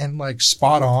is and like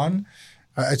spot on?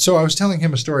 So I was telling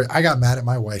him a story. I got mad at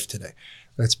my wife today.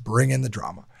 Let's bring in the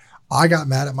drama. I got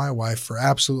mad at my wife for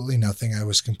absolutely nothing. I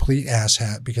was complete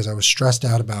asshat because I was stressed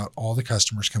out about all the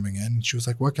customers coming in. And she was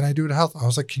like, what can I do to help? I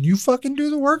was like, can you fucking do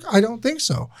the work? I don't think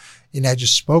so. And I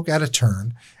just spoke out of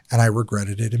turn and I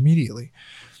regretted it immediately.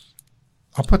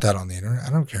 I'll put that on the internet. I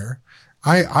don't care.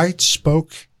 I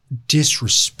spoke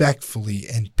disrespectfully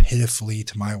and pitifully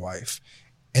to my wife.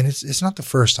 And it's not the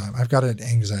first time. I've got an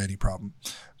anxiety problem.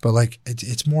 But like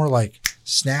it's more like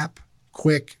snap,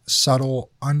 quick,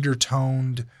 subtle,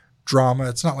 undertoned drama.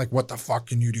 It's not like, what the fuck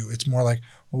can you do? It's more like,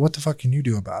 well, what the fuck can you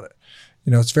do about it?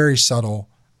 You know, it's very subtle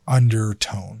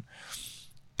undertone.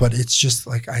 But it's just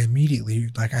like I immediately,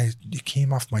 like it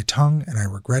came off my tongue and I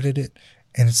regretted it.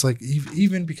 And it's like,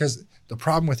 even because the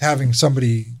problem with having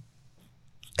somebody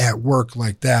at work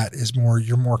like that is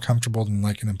you're more comfortable than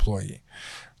like an employee,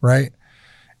 right?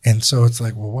 And so it's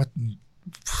like, well,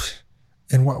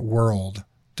 in what world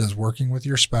does working with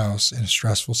your spouse in a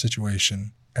stressful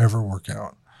situation ever work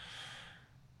out?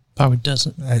 Probably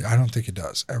doesn't. I don't think it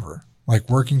does ever. Like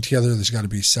working together, there's got to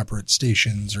be separate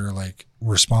stations or like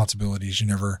responsibilities.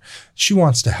 She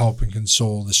wants to help and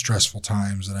console the stressful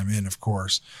times that I'm in, of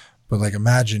course. But like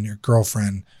imagine your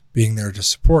girlfriend being there to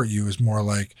support you is more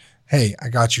like, hey, I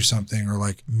got you something, or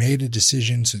like made a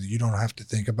decision so that you don't have to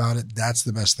think about it. That's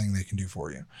the best thing they can do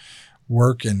for you.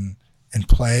 Work and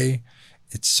play,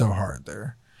 it's so hard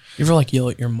there. You ever like yell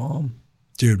at your mom?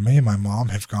 Dude, me and my mom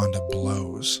have gone to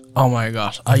blows. Oh my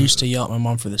gosh. I used to yell at my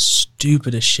mom for the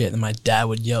stupidest shit. And my dad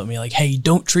would yell at me like, hey,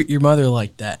 don't treat your mother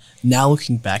like that. Now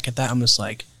looking back at that, I'm just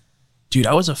like, dude,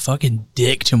 I was a fucking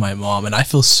dick to my mom. And I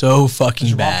feel so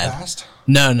fucking bad. Mom passed?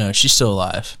 No, she's still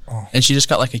alive. Oh. And she just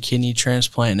got like a kidney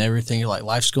transplant and everything. Like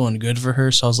life's going good for her.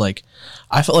 So I was like,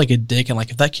 I felt like a dick. And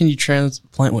like if that kidney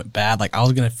transplant went bad, like I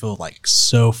was going to feel like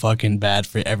so fucking bad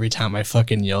for every time I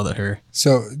fucking yelled at her.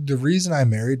 So the reason I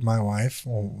married my wife,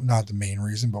 well, not the main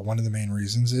reason, but one of the main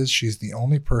reasons is she's the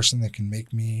only person that can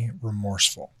make me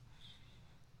remorseful.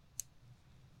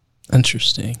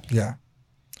 Interesting. Yeah.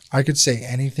 I could say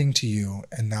anything to you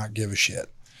and not give a shit.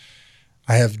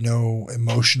 I have no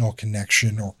emotional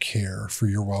connection or care for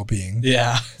your well-being.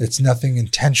 Yeah. It's nothing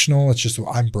intentional. It's just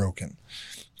I'm broken.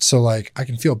 So like I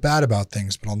can feel bad about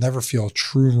things, but I'll never feel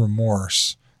true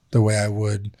remorse the way I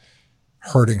would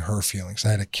hurting her feelings. I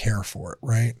had to care for it,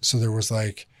 right? So there was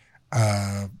like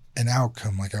an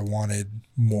outcome, like I wanted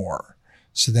more.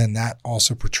 So then that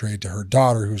also portrayed to her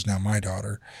daughter, who's now my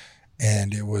daughter.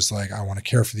 And it was like, I want to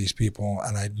care for these people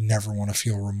and I never want to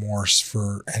feel remorse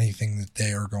for anything that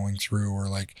they are going through or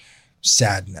like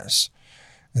sadness.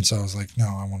 And so I was like, no,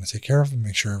 I want to take care of them,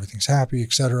 make sure everything's happy,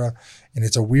 etc. And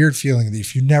it's a weird feeling that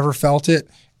if you never felt it,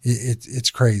 it's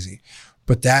crazy.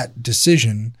 But that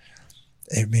decision,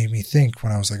 it made me think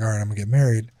when I was like, all right, I'm going to get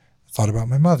married, I thought about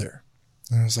my mother.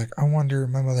 And I was like, I wonder,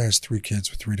 my mother has 3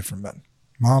 kids with 3 different men.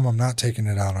 Mom, I'm not taking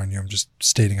it out on you. I'm just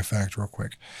stating a fact real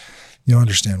quick. You'll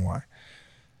understand why.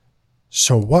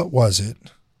 So what was it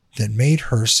that made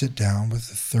her sit down with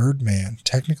the third man,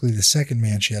 technically the second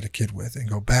man she had a kid with, and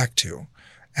go back to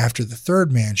after the third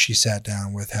man she sat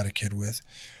down with, had a kid with,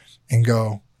 and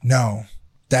go, no,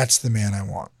 that's the man I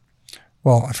want?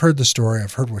 Well, I've heard the story.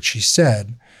 I've heard what she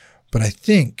said, but I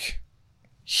think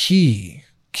he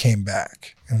came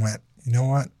back and went, you know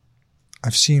what?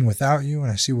 I've seen without you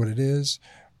and I see what it is,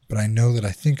 but I know that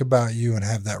I think about you and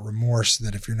have that remorse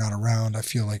that if you're not around, I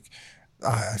feel like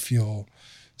I feel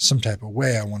some type of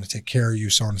way. I want to take care of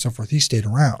you, so on and so forth. He stayed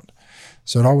around.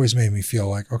 So it always made me feel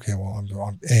like, okay, well,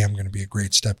 I'm going to be a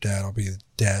great stepdad. I'll be the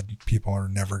dad people are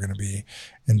never going to be.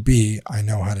 And B, I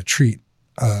know how to treat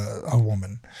a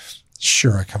woman.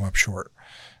 Sure, I come up short.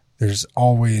 There's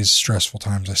always stressful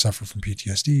times. I suffer from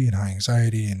PTSD and high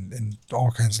anxiety and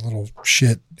all kinds of little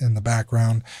shit in the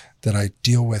background that I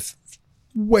deal with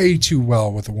way too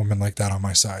well with a woman like that on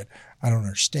my side. I don't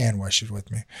understand why she's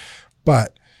with me.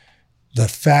 But the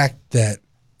fact that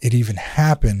it even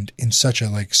happened in such a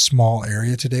like small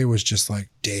area today was just like,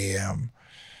 damn,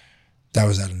 that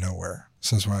was out of nowhere.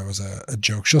 So that's why it was a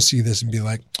joke. She'll see this and be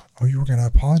like, oh, you were going to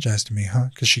apologize to me, huh?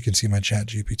 Because she can see my Chat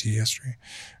GPT history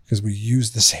because we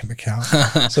use the same account.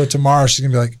 So tomorrow she's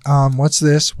going to be like, what's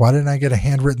this? Why didn't I get a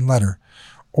handwritten letter?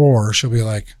 Or she'll be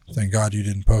like, thank God you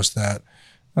didn't post that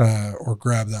or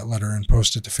grab that letter and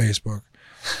post it to Facebook.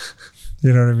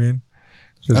 You know what I mean?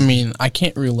 I mean, I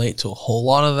can't relate to a whole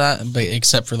lot of that, but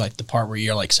except for like the part where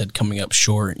you're like said coming up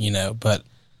short, you know, but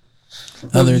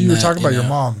other than you were talking about your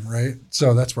mom, right?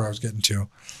 So that's where I was getting to.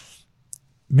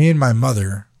 Me and my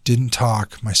mother didn't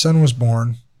talk. My son was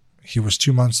born. He was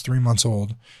 2 months, 3 months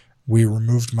old. We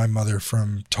removed my mother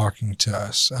from talking to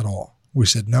us at all. We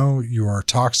said, no, you are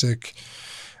toxic.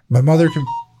 My mother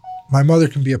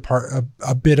can be a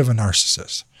bit of a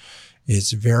narcissist.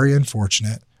 It's very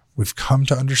unfortunate. We've come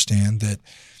to understand that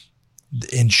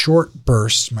in short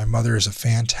bursts, my mother is a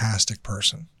fantastic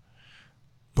person.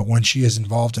 But when she is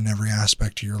involved in every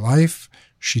aspect of your life,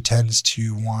 she tends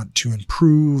to want to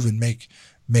improve and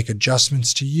make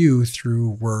adjustments to you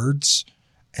through words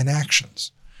and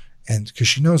actions. And because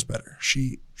she knows better,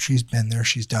 she's been there,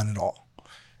 she's done it all.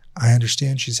 I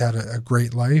understand she's had a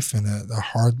great life and a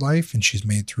hard life, and she's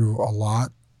made through a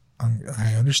lot.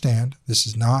 I understand. This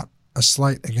is not a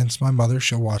slight against my mother.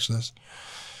 She'll watch this.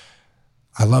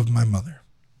 I love my mother.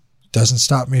 Doesn't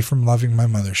stop me from loving my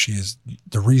mother. She is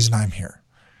the reason I'm here.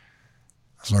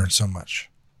 I've learned so much.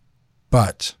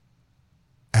 But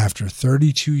after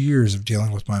 32 years of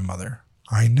dealing with my mother,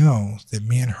 I know that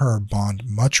me and her bond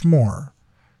much more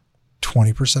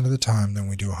 20% of the time than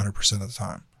we do 100% of the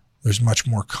time. There's much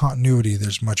more continuity.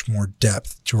 There's much more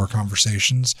depth to our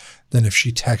conversations than if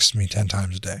she texts me 10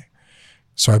 times a day.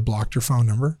 So I blocked her phone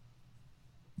number,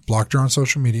 blocked her on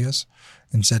social medias,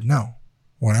 and said, no,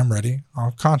 when I'm ready,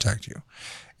 I'll contact you.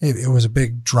 It was a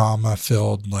big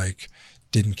drama-filled, like,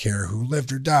 didn't care who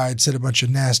lived or died, said a bunch of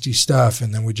nasty stuff,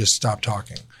 and then we just stopped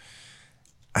talking.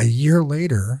 A year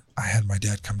later, I had my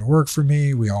dad come to work for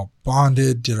me. We all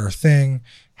bonded, did our thing,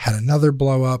 had another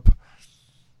blow up.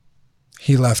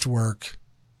 He left work.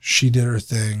 She did her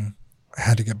thing. I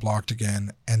had to get blocked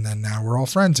again. And then now we're all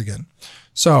friends again.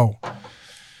 So,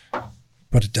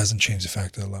 but it doesn't change the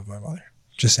fact that I love my mother.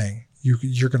 Just saying,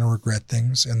 you're going to regret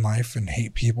things in life and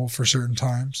hate people for certain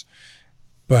times,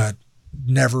 but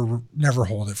never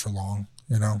hold it for long.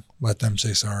 You know, let them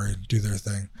say sorry, do their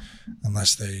thing,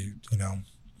 unless they, you know,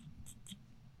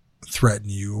 threaten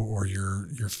you or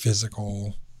your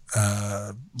physical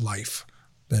life.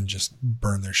 Then just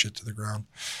burn their shit to the ground.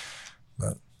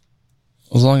 But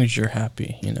as long as you're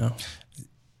happy, you know.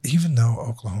 Even though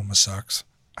Oklahoma sucks,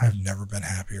 I've never been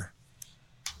happier.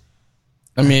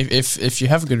 I mean, if you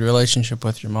have a good relationship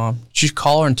with your mom, just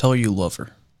call her and tell her you love her.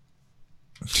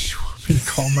 You want me to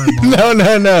call my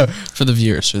mom? No. For the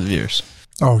viewers.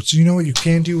 Oh, so you know what you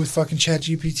can do with fucking Chat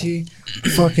GPT?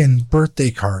 Fucking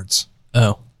birthday cards.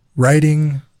 Oh.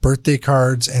 Writing birthday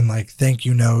cards and like thank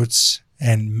you notes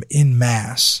and in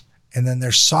mass. And then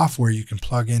there's software you can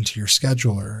plug into your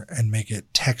scheduler and make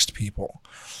it text people.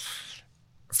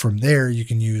 From there, you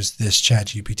can use this Chat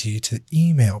GPT to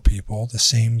email people the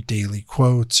same daily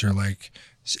quotes, or like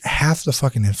half the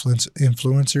fucking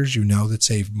influencers you know that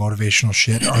say motivational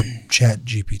shit are Chat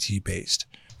GPT based.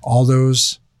 All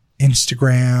those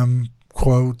Instagram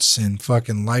quotes and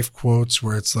fucking life quotes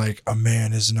where it's like a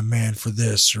man isn't a man for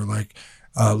this, or like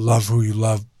love who you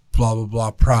love, blah, blah,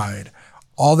 blah, pride.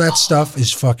 All that stuff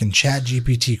is fucking Chat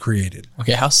GPT created.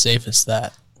 Okay, how safe is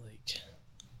that? Like,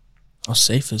 how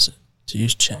safe is it to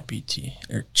use Chat GPT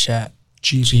or Chat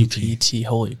GPT?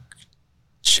 Holy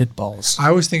shitballs! I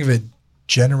always think of it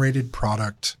generated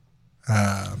product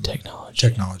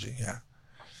technology. Yeah,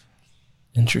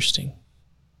 interesting.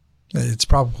 It's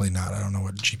probably not. I don't know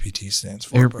what GPT stands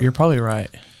for. You're probably right.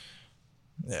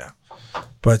 Yeah,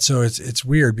 but so it's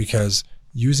weird because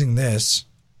using this.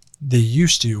 They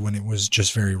used to, when it was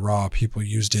just very raw, people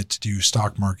used it to do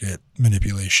stock market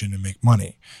manipulation and make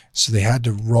money. So they had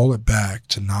to roll it back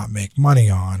to not make money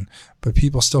on, but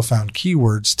people still found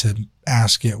keywords to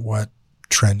ask it what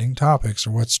trending topics,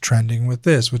 or what's trending with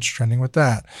this, what's trending with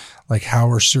that. Like how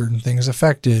are certain things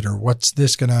affected, or what's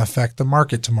this going to affect the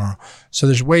market tomorrow? So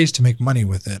there's ways to make money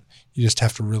with it. You just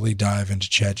have to really dive into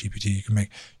ChatGPT. You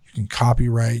can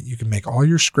copyright, you can make all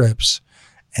your scripts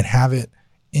and have it.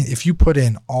 If you put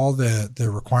in all the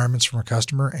requirements from a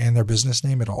customer and their business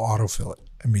name, it'll autofill it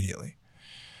immediately.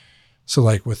 So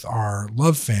like with our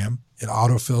Love Fam, it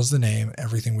autofills the name,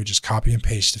 everything we just copy and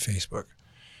paste to Facebook.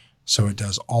 So it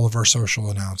does all of our social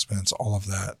announcements, all of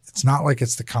that. It's not like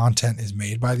it's the content is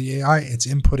made by the AI. It's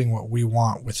inputting what we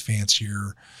want with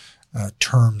fancier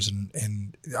terms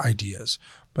and ideas.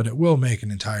 But it will make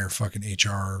an entire fucking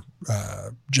HR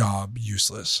job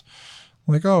useless.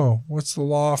 Like, oh, what's the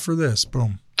law for this?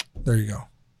 Boom. There you go.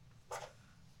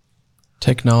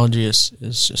 Technology is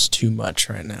just too much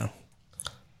right now.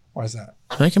 Why is that?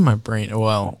 It's making my brain,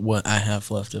 well, what I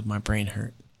have left of my brain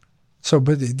hurt. So,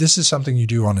 but this is something you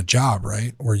do on a job,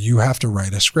 right? Where you have to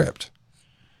write a script.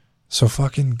 So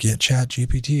fucking get Chat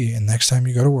GPT, and next time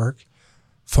you go to work,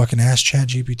 fucking ask Chat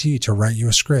GPT to write you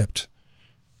a script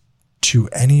to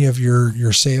any of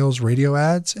your sales radio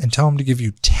ads, and tell them to give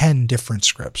you 10 different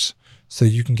scripts so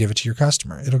you can give it to your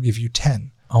customer. It'll give you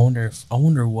 10. I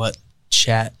wonder what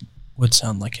chat would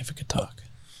sound like if it could talk.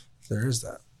 There is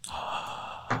that.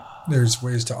 There's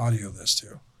ways to audio this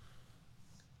too.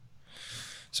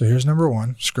 So here's number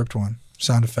 1, script 1,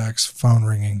 sound effects, phone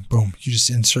ringing, boom. You just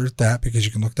insert that because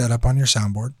you can look that up on your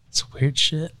soundboard. It's weird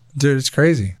shit. Dude, it's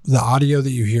crazy. The audio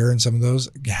that you hear in some of those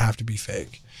have to be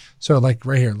fake. So like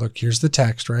right here, look, here's the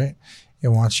text, right? It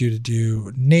wants you to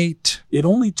do Nate. It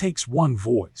only takes one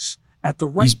voice at the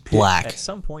right He's pitch. black. At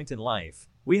some point in life,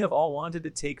 we have all wanted to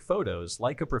take photos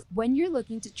like a When you're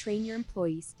looking to train your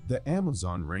employees, The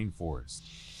Amazon rainforest.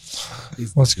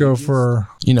 is Let's the go biggest- for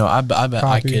You know, I bet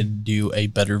I Copy. could do a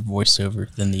better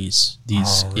voiceover than these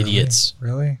Oh, really? idiots.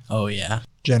 Really? Oh yeah.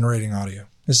 Generating audio.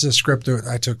 This is a script that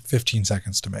I took 15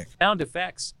 seconds to make. sound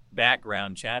effects,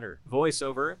 background chatter,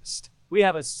 voiceover. We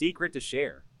have a secret to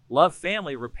share. Love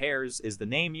Family Repairs is the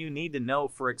name you need to know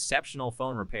for exceptional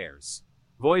phone repairs.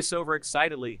 Voiceover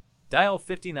excitedly. Dial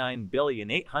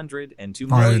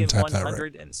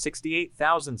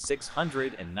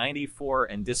 59,802,168,694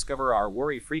 and discover our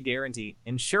worry-free guarantee,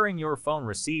 ensuring your phone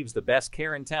receives the best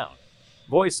care in town.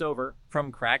 Voiceover,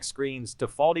 from cracked screens to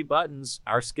faulty buttons,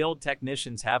 our skilled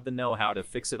technicians have the know-how to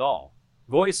fix it all.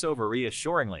 Voiceover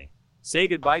reassuringly. Say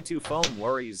goodbye to phone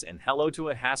worries and hello to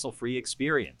a hassle-free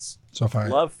experience. So if I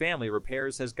Love Family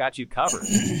Repairs has got you covered.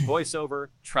 Voiceover,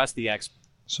 trust the expert.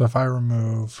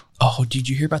 remove, Oh, did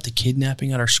you hear about the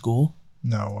kidnapping at our school?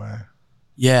 no way.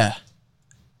 Yeah.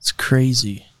 It's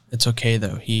crazy. It's okay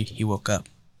though. He woke up.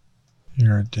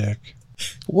 You're a dick.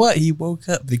 What? He woke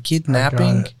up. The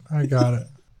kidnapping? I got it.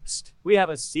 We have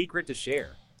a secret to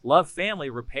share. Love Family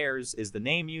Repairs is the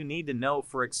name you need to know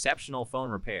for exceptional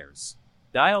phone repairs.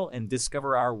 Dial and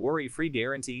discover our worry-free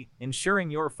guarantee, ensuring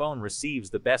your phone receives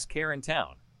the best care in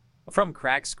town. From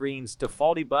cracked screens to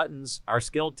faulty buttons, our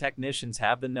skilled technicians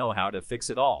have the know-how to fix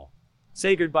it all.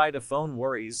 Say goodbye to phone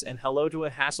worries and hello to a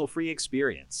hassle-free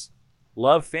experience.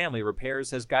 Love Family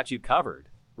Repairs has got you covered.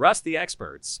 Trust the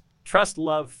experts. Trust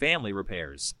Love Family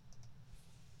Repairs.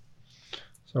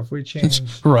 So if we change,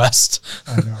 Rust.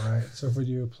 I know, right? So if we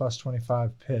do a plus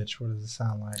 25 pitch, what does it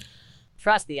sound like?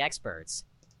 Trust the experts.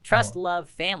 Trust Love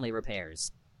Family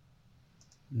Repairs.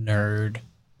 Nerd.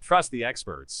 Trust the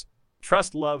experts.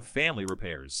 Trust Love Family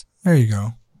Repairs. There you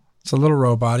go. It's a little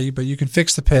robot-y, but you can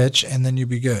fix the pitch and then you'll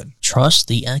be good. Trust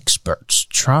the experts.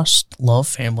 Trust Love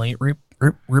Family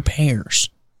Repairs.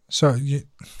 So you,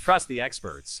 Trust the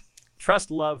experts. Trust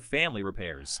Love Family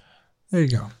Repairs. there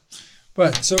you go.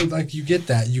 But so like you get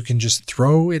that, you can just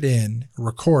throw it in,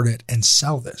 record it, and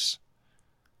sell this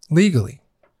legally.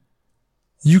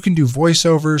 You can do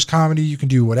voiceovers, comedy, you can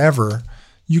do whatever.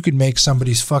 You could make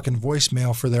somebody's fucking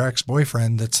voicemail for their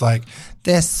ex-boyfriend that's like,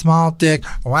 this small dick,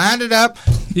 wind it up,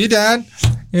 you done,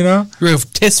 you know?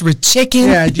 Rotisserie chicken.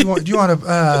 Yeah, do you want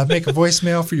to make a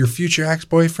voicemail for your future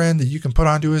ex-boyfriend that you can put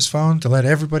onto his phone to let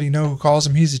everybody know who calls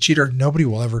him he's a cheater? Nobody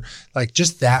will ever, like,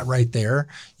 just that right there,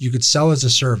 you could sell as a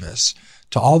service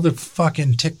to all the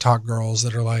fucking TikTok girls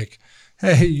that are like,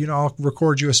 hey, you know, I'll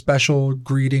record you a special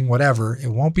greeting, whatever. It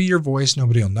won't be your voice.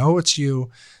 Nobody will know it's you.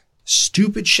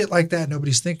 Stupid shit like that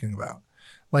nobody's thinking about.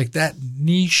 Like that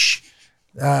niche,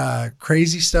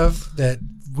 crazy stuff that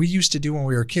we used to do when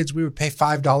we were kids. We would pay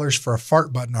 $5 for a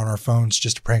fart button on our phones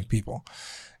just to prank people.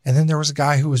 And then there was a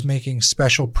guy who was making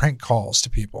special prank calls to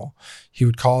people. He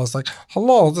would call us like,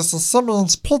 hello, this is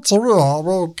Simeon's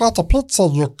Pizzeria. We got a pizza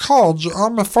you called. You owe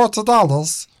me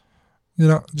 $40. You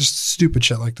know, just stupid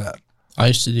shit like that. I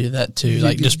used to do that too,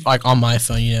 like just like on my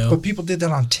phone, you know. But people did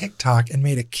that on TikTok and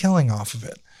made a killing off of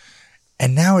it.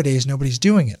 And nowadays, nobody's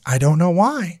doing it. I don't know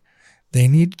why. They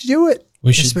need to do it.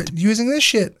 We should. Using this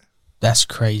shit. That's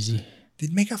crazy.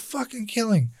 They'd make a fucking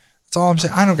killing. That's all I'm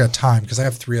saying. I don't got time because I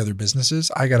have 3 other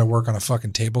businesses. I got to work on a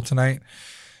fucking table tonight,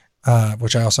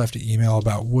 which I also have to email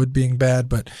about wood being bad.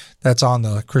 But that's on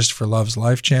the Christopher Loves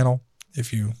Life channel.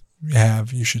 If you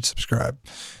have, you should subscribe.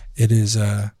 It is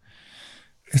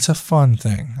it's a fun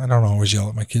thing. I don't always yell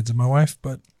at my kids and my wife,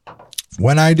 but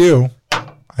when I do,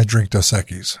 I drink Dos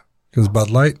Equis because Bud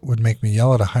Light would make me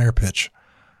yell at a higher pitch.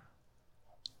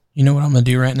 You know what I'm going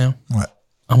to do right now? What?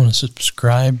 I'm going to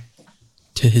subscribe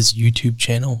to his YouTube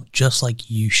channel just like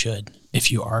you should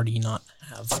if you already not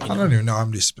have. I don't even know.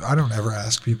 I don't ever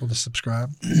ask people to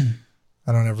subscribe.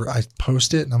 I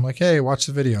post it and I'm like, hey, watch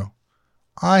the video.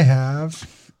 I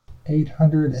have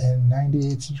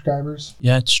 898 subscribers.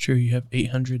 Yeah, it's true. You have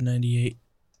 898.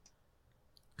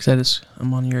 Because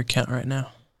I'm on your account right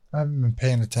now. I haven't been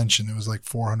paying attention. It was like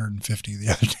 450 the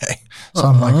other day. So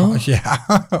I'm like, oh, yeah,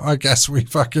 I guess we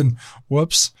fucking,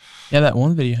 whoops. Yeah, that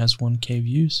one video has 1K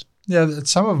views. Yeah,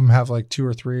 some of them have like 2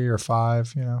 or 3 or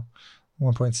 5, you know,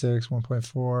 1.6,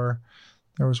 1.4.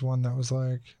 There was one that was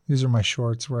like, these are my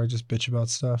shorts where I just bitch about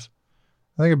stuff.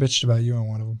 I think I bitched about you on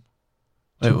one of them.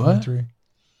 Wait, what? 3.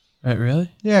 Right,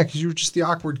 really? Yeah, because you were just the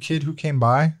awkward kid who came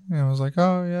by. And I was like,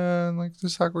 oh, yeah. And like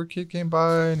this awkward kid came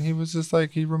by and he was just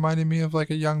like, he reminded me of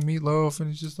like a young Meatloaf. And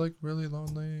he's just like really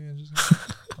lonely and just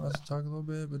wants to talk a little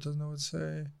bit but doesn't know what to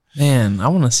say. Man, I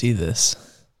want to see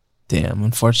this. Damn,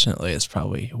 unfortunately, it's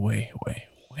probably way, way,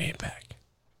 way back.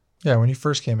 Yeah, when you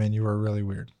first came in, you were really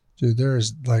weird. Dude,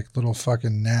 there's like little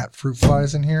fucking gnat fruit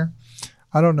flies in here.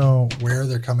 I don't know where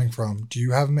they're coming from. Do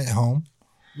you have them at home?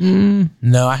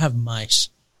 No, I have mice.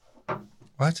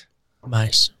 What?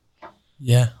 Mice.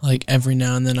 Yeah, like every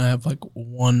now and then I have like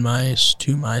 1 mice,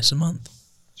 2 mice a month.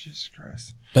 Jesus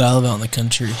Christ. But I live out in the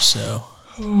country, so.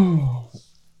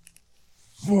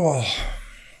 Whoa.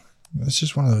 It's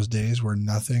just one of those days where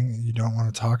you don't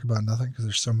want to talk about nothing because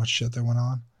there's so much shit that went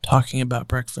on. Talking about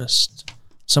breakfast.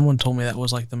 Someone told me that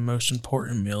was like the most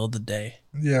important meal of the day.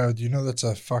 Yeah, do you know that's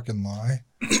a fucking lie?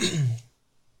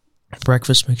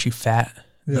 Breakfast makes you fat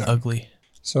and ugly.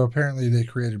 So apparently they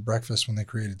created breakfast when they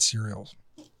created cereals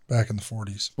back in the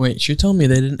 40s. Wait, you're telling me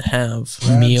they didn't have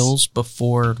meals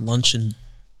before lunch and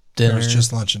dinner? It was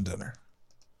just lunch and dinner.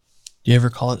 Do you ever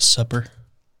call it supper?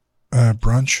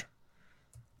 Brunch?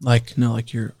 Like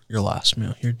your last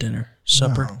meal, your dinner.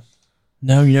 Supper?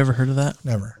 No, you never heard of that?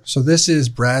 Never. So this is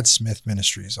Brad Smith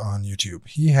Ministries on YouTube.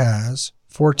 He has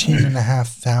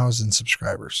 14,500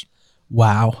 subscribers.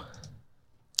 Wow.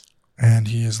 And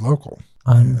he is local.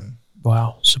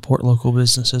 Wow. Support local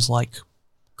businesses like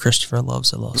Christopher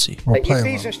Loves LLC.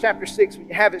 Ephesians chapter 6, when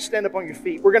you have it, stand up on your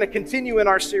feet. We're going to continue in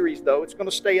our series, though. It's going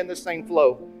to stay in the same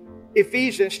flow.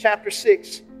 Ephesians chapter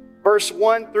 6, verse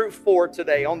 1 through 4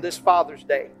 today on this Father's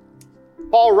Day.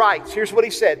 Paul writes, here's what he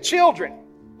said. Children,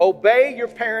 obey your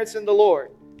parents in the Lord,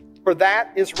 for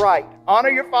that is right. Honor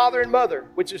your father and mother,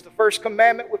 which is the first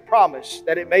commandment with promise,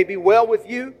 that it may be well with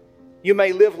you, you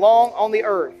may live long on the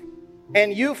earth.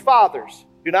 And you fathers,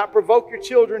 do not provoke your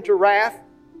children to wrath,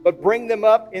 but bring them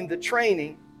up in the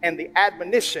training and the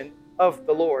admonition of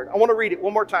the Lord. I want to read it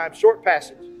one more time, short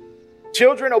passage.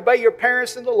 Children, obey your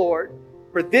parents in the Lord,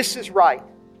 for this is right.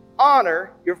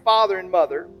 Honor your father and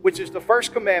mother, which is the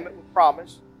first commandment with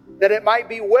promise, that it might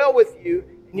be well with you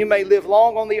and you may live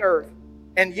long on the earth.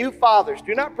 And you fathers,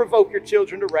 do not provoke your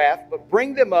children to wrath, but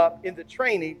bring them up in the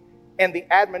training and the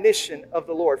admonition of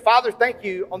the Lord. Father, thank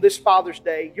you on this Father's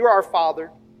Day. You're our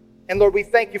Father. And Lord, we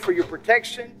thank you for your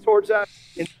protection towards us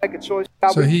and make a choice.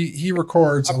 So he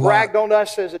records a bragged lot on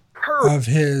us as a courage of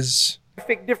his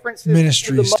differences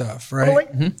ministry stuff,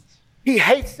 right? Mm-hmm. He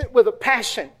hates it with a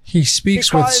passion. He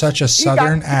speaks with such a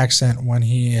southern accent when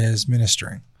he is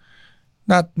ministering.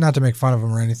 Not to make fun of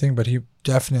him or anything, but he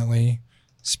definitely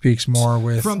speaks more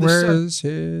with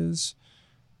his.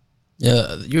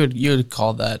 Yeah, you would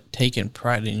call that taking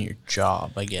pride in your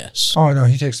job, I guess. Oh no,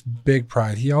 he takes big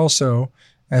pride. He also,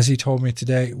 as he told me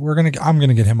today, I'm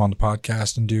gonna get him on the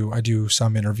podcast and I do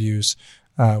some interviews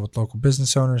with local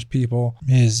business owners, people.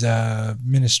 His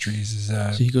ministries is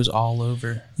so he goes all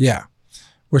over. Yeah,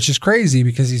 which is crazy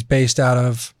because he's based out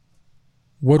of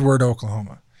Woodward,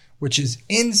 Oklahoma, which is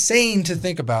insane to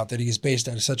think about that he's based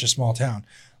out of such a small town.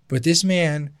 But this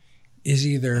man is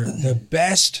either the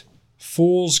best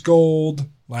fool's gold,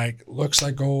 like looks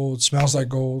like gold, smells like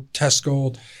gold, tests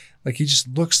gold. Like he just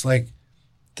looks like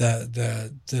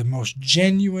the most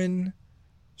genuine,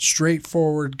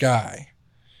 straightforward guy.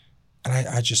 And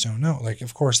I just don't know. Like,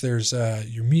 of course, there's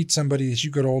you meet somebody as you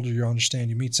get older, you understand.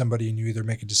 You meet somebody and you either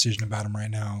make a decision about them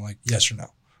right now, like yes or no,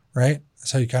 right?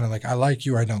 That's how you kind of like, I like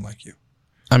you or I don't like you.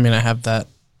 I mean, I have that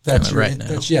right now.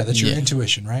 That's your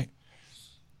intuition, right?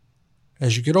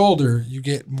 As you get older, you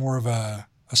get more of a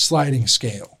sliding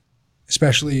scale,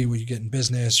 especially when you get in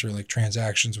business or like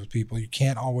transactions with people. You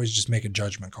can't always just make a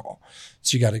judgment call.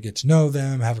 So you got to get to know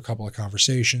them, have a couple of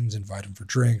conversations, invite them for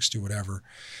drinks, do whatever.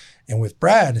 And with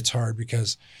Brad, it's hard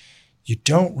because you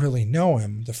don't really know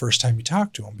him the first time you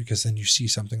talk to him, because then you see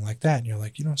something like that and you're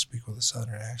like, you don't speak with a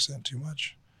southern accent too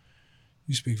much.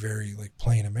 You speak very like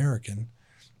plain American.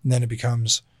 And then it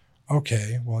becomes,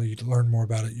 okay, well, you learn more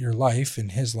about your life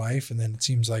and his life. And then it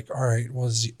seems like, all right, well,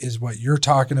 is what you're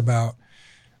talking about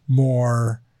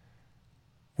more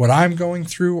what I'm going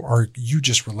through, or are you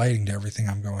just relating to everything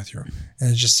I'm going through?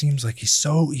 And it just seems like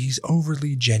he's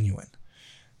overly genuine.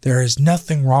 There is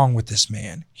nothing wrong with this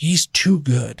man. He's too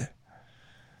good.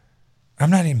 I'm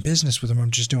not in business with him.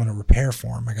 I'm just doing a repair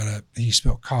for him. He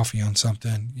spilled coffee on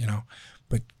something,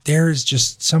 but there is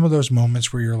just some of those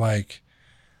moments where you're like,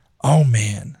 oh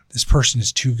man, this person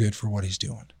is too good for what he's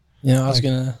doing. I was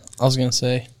gonna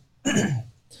say,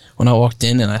 when I walked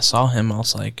in and I saw him, I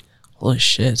was like, holy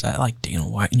shit, is that like Dana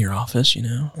White in your office,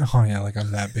 Oh yeah, like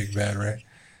I'm that big bad, right?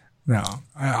 No,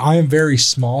 I am very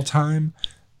small time,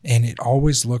 and it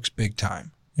always looks big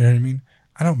time. You know what I mean?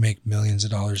 I don't make millions of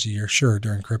dollars a year. Sure,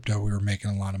 during crypto, we were making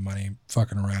a lot of money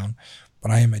fucking around. But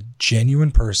I am a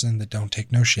genuine person that don't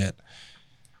take no shit.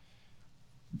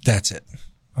 That's it.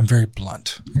 I'm very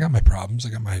blunt. I got my problems. I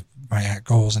got my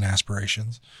goals and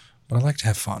aspirations. But I like to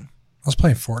have fun. I was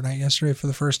playing Fortnite yesterday for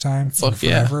the first time. Fuck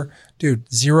yeah. Forever.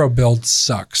 Dude, zero build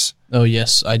sucks. Oh,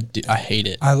 yes. I hate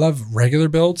it. I love regular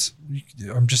builds.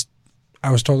 I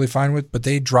was totally fine with, but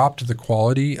they dropped the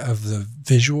quality of the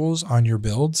visuals on your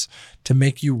builds to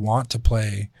make you want to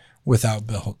play without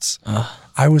builds.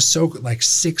 I was so, like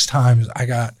 6 times, I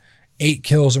got 8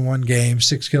 kills in one game,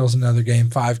 6 kills in another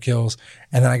game, 5 kills.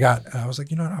 And then I was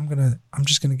like, you know what? I'm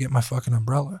just going to get my fucking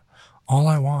umbrella. All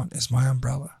I want is my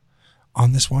umbrella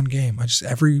on this one game.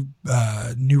 Every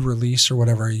new release or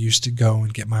whatever, I used to go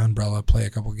and get my umbrella, play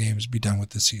a couple games, be done with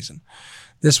the season.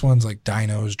 This one's like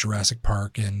Dinos, Jurassic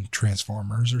Park, and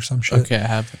Transformers or some shit. Okay, I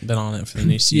haven't been on it for the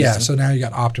new season. Yeah, so now you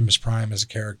got Optimus Prime as a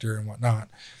character and whatnot.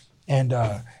 And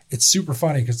it's super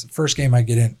funny because the first game I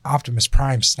get in, Optimus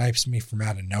Prime snipes me from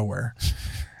out of nowhere.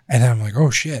 And then I'm like, oh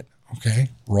shit, okay,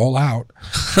 roll out.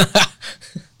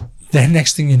 Then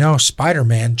next thing you know,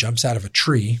 Spider-Man jumps out of a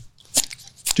tree.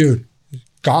 Dude,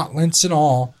 gauntlets and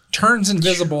all, turns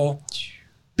invisible.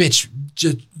 Bitch,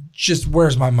 just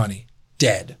where's my money?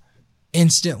 Dead.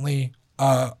 Instantly,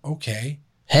 okay.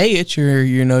 Hey, it's your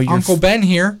Uncle Ben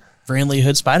here. Friendly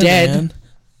Hood Spider-Man. Dead.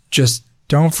 Just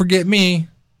don't forget me.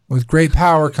 With great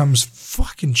power comes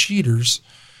fucking cheaters.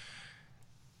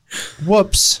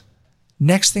 Whoops.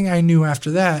 Next thing I knew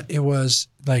after that, it was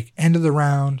like end of the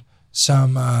round,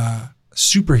 some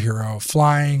superhero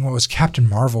flying. What was Captain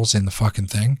Marvel's in the fucking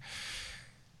thing?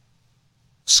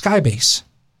 Skybase.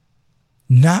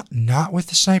 Not with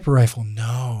the sniper rifle.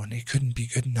 No, and it couldn't be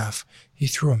good enough. He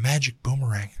threw a magic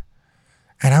boomerang.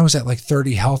 And I was at like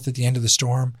 30 health at the end of the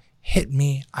storm. Hit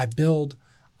me. I build.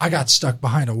 I got stuck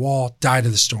behind a wall. Died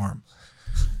of the storm.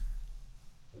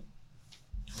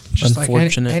 Just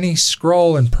like any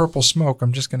scroll and purple smoke,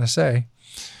 I'm just going to say.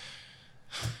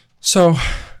 So,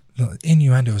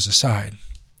 innuendos aside,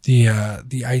 the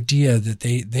idea that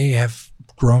they have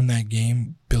grown that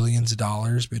game billions of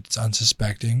dollars, but it's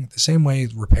unsuspecting. The same way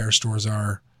repair stores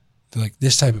are. Like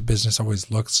this type of business always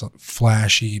looks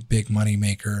flashy, big money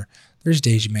maker. There's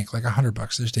days you make like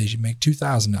 $100. There's days you make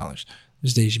 $2,000.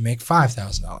 There's days you make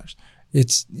 $5,000.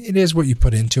 It is what you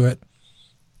put into it.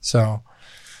 So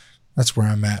that's where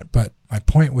I'm at. But my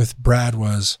point with Brad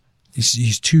was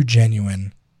he's too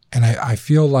genuine, and I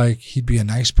feel like he'd be a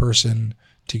nice person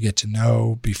to get to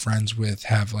know, be friends with,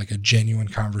 have like a genuine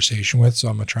conversation with. So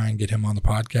I'm gonna try and get him on the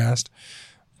podcast.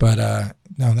 But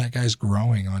no, that guy's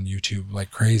growing on YouTube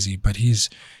like crazy. But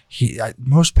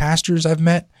most pastors I've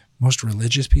met, most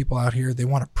religious people out here, they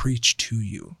want to preach to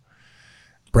you.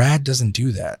 Brad doesn't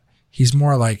do that. He's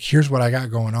more like, here's what I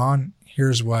got going on.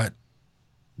 Here's what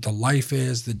the life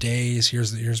is, the days.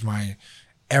 Here's my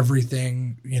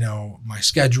everything, my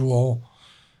schedule.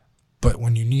 But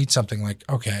when you need something like,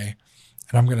 okay,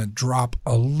 and I'm going to drop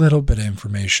a little bit of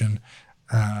information.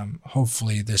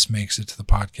 Hopefully this makes it to the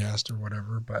podcast or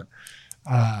whatever. But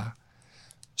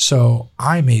so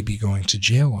I may be going to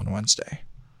jail on Wednesday.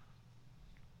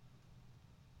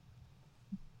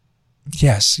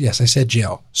 Yes, I said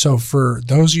jail. So for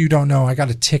those of you who don't know, I got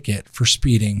a ticket for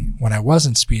speeding when I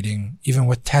wasn't speeding, even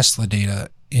with Tesla data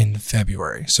in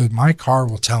February. So my car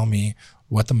will tell me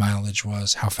what the mileage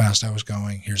was, how fast I was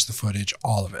going. Here's the footage,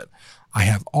 all of it. I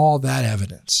have all that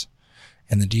evidence.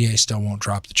 And the DA still won't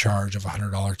drop the charge of a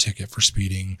 $100 ticket for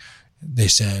speeding. They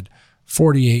said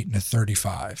 48 and a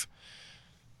 35.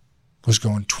 Was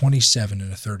going 27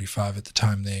 and a 35 at the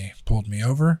time they pulled me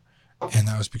over. And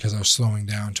that was because I was slowing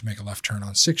down to make a left turn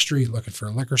on 6th Street, looking for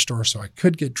a liquor store so I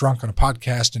could get drunk on a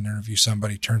podcast and interview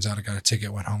somebody. Turns out I got a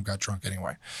ticket, went home, got drunk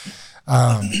anyway.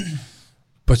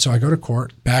 But so I go to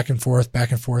court, back and forth.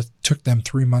 Took them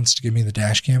 3 months to give me the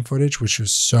dash cam footage, which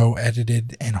was so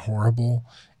edited and horrible.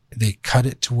 They cut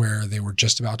it to where they were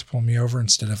just about to pull me over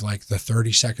instead of like the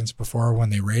 30 seconds before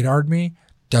when they radared me.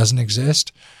 Doesn't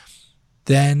exist.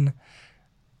 Then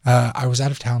I was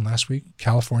out of town last week,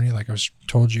 California, like I was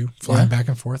told you, flying back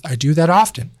and forth. I do that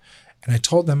often. And I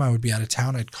told them I would be out of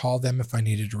town. I'd call them if I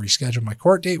needed to reschedule my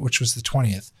court date, which was the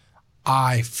 20th.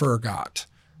 I forgot.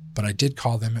 But I did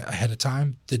call them ahead of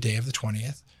time, the day of the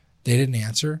 20th. They didn't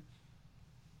answer.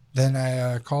 Then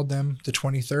I called them the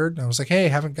 23rd, and I was like, hey,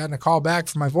 haven't gotten a call back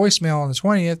from my voicemail on the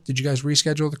 20th. Did you guys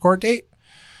reschedule the court date?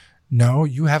 No,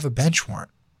 you have a bench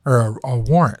warrant, or a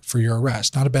warrant for your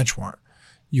arrest, not a bench warrant.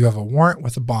 You have a warrant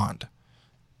with a bond.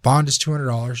 Bond is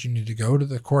 $200. You need to go to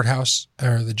the courthouse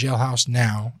or the jailhouse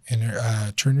now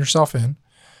and turn yourself in,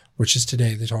 which is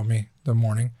today, they told me, the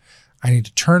morning. I need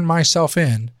to turn myself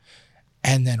in,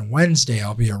 and then Wednesday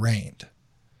I'll be arraigned.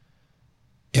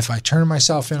 If I turn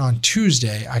myself in on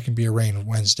Tuesday, I can be arraigned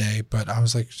Wednesday. But I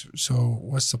was like, so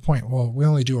what's the point? Well, we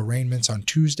only do arraignments on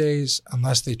Tuesdays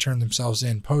unless they turn themselves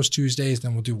in post Tuesdays.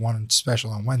 Then we'll do one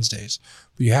special on Wednesdays.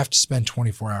 But you have to spend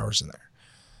 24 hours in there.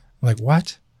 I'm like,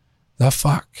 what the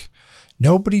fuck?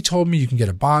 Nobody told me you can get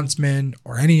a bondsman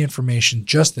or any information,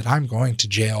 just that I'm going to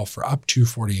jail for up to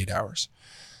 48 hours.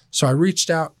 So I reached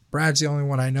out. Brad's the only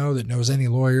one I know that knows any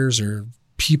lawyers or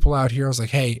people out here. I was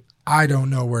like, hey, I don't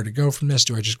know where to go from this.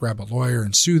 Do I just grab a lawyer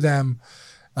and sue them?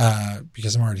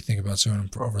 Because I'm already thinking about suing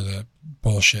them over the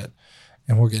bullshit.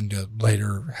 And we'll get into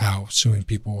later how suing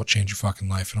people will change your fucking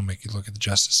life. It'll make you look at the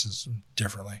justices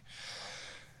differently.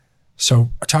 So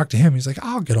I talked to him. He's like,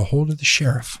 I'll get a hold of the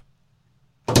sheriff.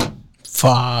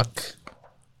 Fuck.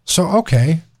 So,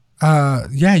 okay.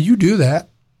 Yeah, you do that.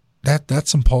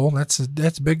 That's some pull. That's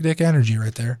big dick energy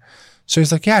right there. So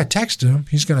he's like, yeah, I texted him.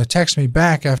 He's going to text me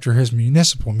back after his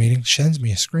municipal meeting. Sends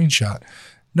me a screenshot.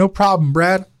 No problem,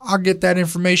 Brad. I'll get that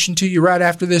information to you right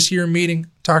after this here meeting.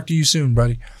 Talk to you soon,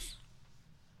 buddy.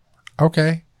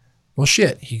 Okay. Well,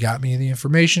 shit. He got me the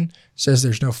information. Says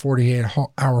there's no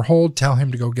 48-hour hold. Tell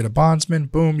him to go get a bondsman.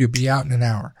 Boom, you'll be out in an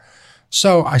hour.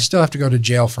 So I still have to go to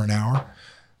jail for an hour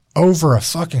over a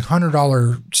fucking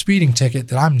 $100 speeding ticket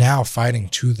that I'm now fighting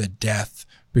to the death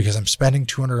because I'm spending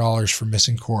 $200 for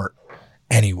missing court.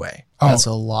 Anyway. That's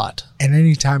a lot. And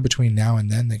any time between now and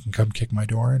then, they can come kick my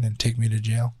door in and take me to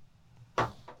jail.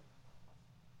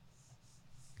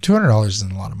 $200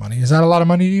 isn't a lot of money. Is that a lot of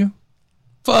money to you?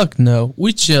 Fuck no.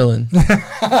 We chilling.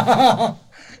 You're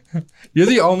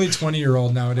the only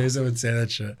 20-year-old nowadays that would say that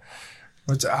shit.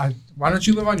 Why don't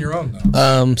you live on your own,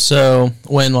 though? So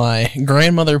when my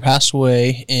grandmother passed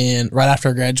away, and right after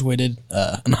I graduated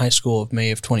in high school of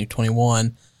May of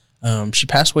 2021, she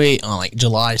passed away on like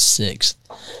July 6th.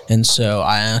 And so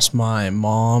I asked my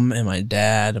mom and my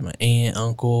dad and my aunt,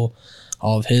 uncle,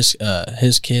 all of his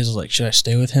kids, like, should I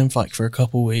stay with him for a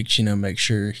couple weeks, make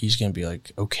sure he's going to be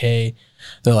like, okay.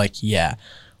 They're like, yeah.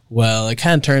 Well, it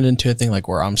kind of turned into a thing like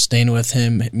where I'm staying with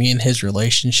him. Me and his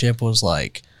relationship was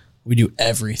like, we do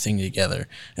everything together.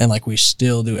 And like, we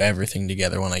still do everything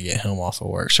together when I get home off of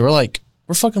work. So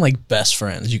we're fucking like best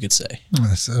friends, you could say.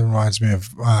 This reminds me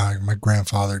of my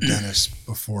grandfather, Dennis,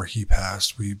 before he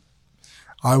passed.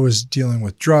 I was dealing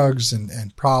with drugs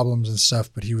and problems and stuff,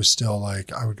 but he was still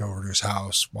like, I would go over to his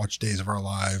house, watch Days of Our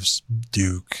Lives,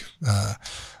 Duke,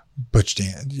 Butch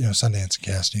Dan, Sundance and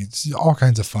Cassidy, all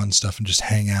kinds of fun stuff, and just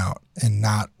hang out and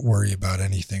not worry about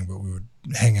anything. But we would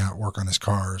hang out, work on his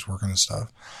cars, work on his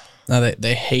stuff. Now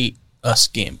they hate us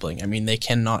gambling. I mean, they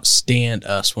cannot stand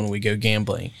us when we go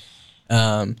gambling.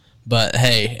 But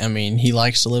hey, I mean, he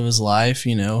likes to live his life.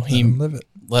 Let him live it.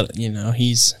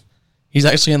 He's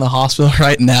actually in the hospital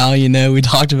right now. We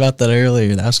talked about that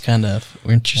earlier. That was kind of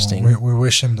interesting. Well, we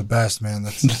wish him the best, man.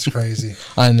 That's crazy.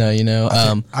 I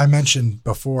know. I mentioned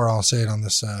before, I'll say it on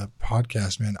this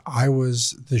podcast, man. I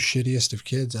was the shittiest of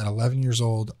kids at 11 years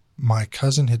old. My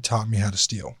cousin had taught me how to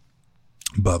steal,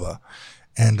 Bubba.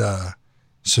 And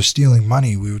so stealing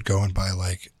money, we would go and buy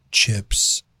like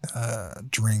chips,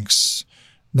 drinks,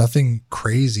 nothing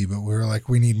crazy, but we were like,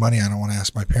 we need money. I don't want to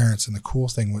ask my parents. And the cool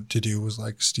thing to do was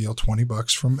like steal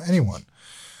 $20 from anyone.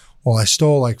 Well, I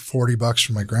stole like $40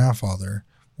 from my grandfather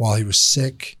while he was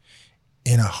sick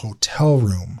in a hotel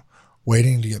room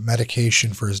waiting to get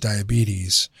medication for his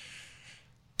diabetes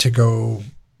to go.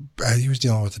 He was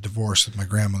dealing with a divorce with my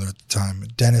grandmother at the time.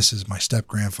 Dennis is my step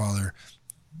grandfather.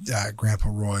 Grandpa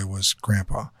Roy was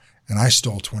grandpa. And I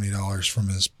stole $20 from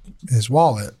his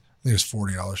wallet. I think it was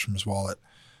 $40 from his wallet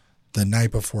the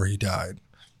night before he died.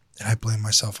 And I blame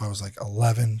myself. I was like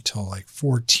 11 till like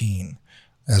 14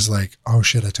 as like, oh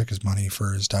shit, I took his money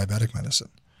for his diabetic medicine.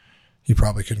 He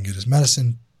probably couldn't get his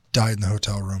medicine, died in the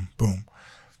hotel room. Boom.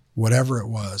 Whatever it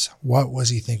was, what was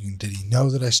he thinking? Did he know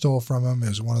that I stole from him? It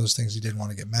was one of those things he didn't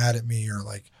want to get mad at me or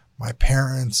like my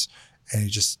parents, and he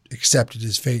just accepted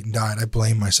his fate and died. I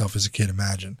blame myself as a kid,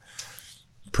 imagine.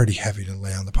 Pretty heavy to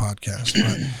lay on the podcast.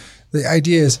 But the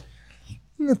idea is,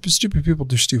 stupid people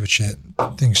do stupid shit.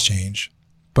 Things change.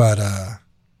 But I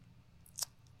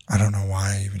don't know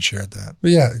why I even shared that.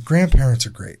 But yeah, grandparents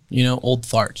are great. Old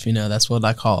farts. That's what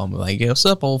I call them. Like, what's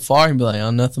up, old fart? And be like,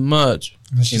 oh, nothing much.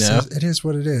 It is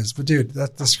what it is. But dude,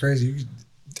 that's crazy. You could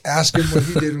ask him what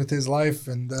he did with his life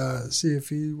and see if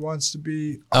he wants to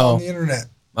be on the internet.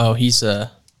 Oh, he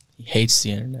hates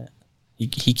the internet.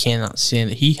 He cannot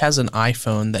stand it. He has an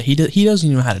iPhone that he doesn't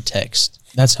even know how to text.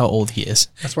 That's how old he is.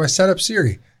 That's why I set up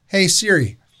Siri. Hey,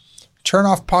 Siri, turn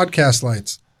off podcast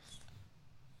lights.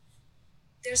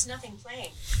 There's nothing playing.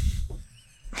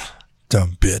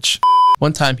 Dumb bitch.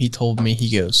 One time he told me,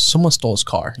 he goes, someone stole his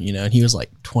car, and he was like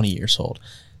 20 years old.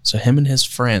 So him and his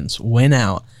friends went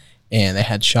out and they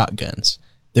had shotguns.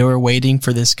 They were waiting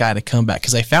for this guy to come back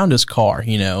because they found his car,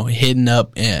 hidden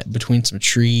up between some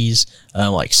trees,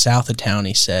 like south of town,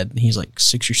 he said. He's like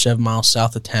 6 or 7 miles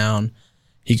south of town.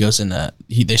 He goes,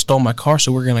 they stole my car,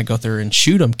 so we're going to go there and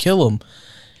shoot him, kill him.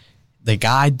 The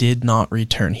guy did not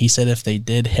return. He said if they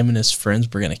did, him and his friends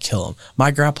were going to kill him.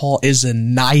 My grandpa is the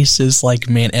nicest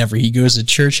man ever. He goes to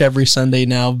church every Sunday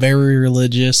now, very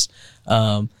religious.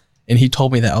 And he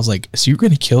told me that. I was like, so you're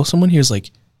going to kill someone? He was like,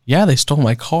 yeah, they stole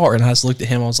my car. And I just looked at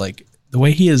him. I was like, the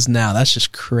way he is now, that's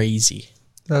just crazy.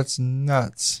 That's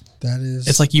nuts.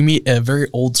 It's like you meet a very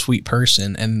old, sweet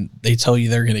person and they tell you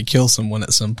they're going to kill someone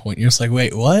at some point. You're just like,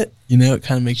 wait, what? It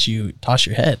kind of makes you toss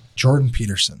your head. Jordan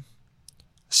Peterson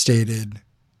stated,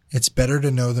 it's better to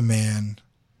know the man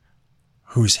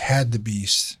who's had the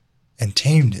beast and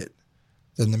tamed it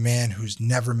than the man who's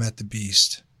never met the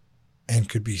beast and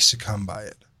could be succumbed by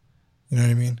it. You know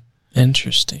what I mean?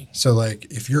 Interesting. So, like,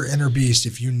 if you're inner beast,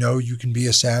 if you know you can be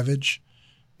a savage.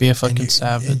 Be a fucking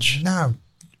savage.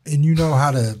 And you know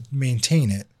how to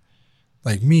maintain it.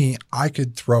 Like me, I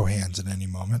could throw hands at any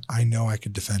moment. I know I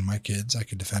could defend my kids. I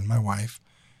could defend my wife.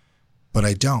 But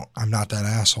I don't. I'm not that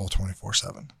asshole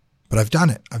 24/7. But I've done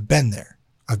it. I've been there.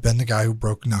 I've been the guy who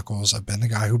broke knuckles. I've been the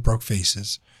guy who broke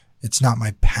faces. It's not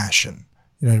my passion.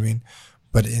 You know what I mean?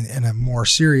 But in a more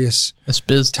serious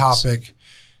topic,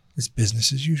 it's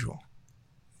business as usual.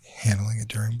 Handling it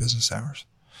during business hours.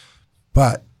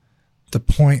 But the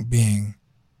point being,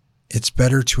 it's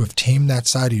better to have tamed that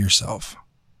side of yourself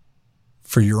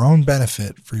for your own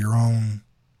benefit, for your own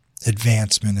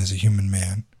advancement as a human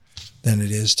man, than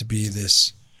it is to be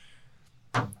this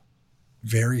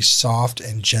very soft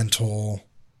and gentle.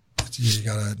 You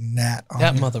got a gnat on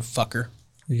that you. Motherfucker.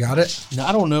 You got it? No,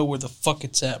 I don't know where the fuck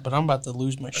it's at, but I'm about to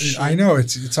lose my shit. I know.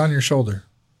 It's on your shoulder.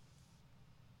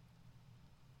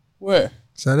 Where?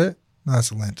 Is that it? No,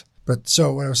 that's a lint. But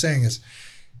so what I was saying is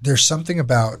there's something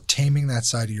about taming that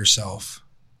side of yourself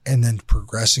and then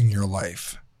progressing your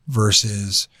life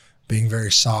versus being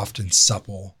very soft and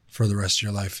supple for the rest of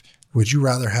your life. Would you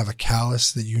rather have a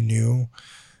callus that you knew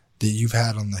that you've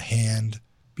had on the hand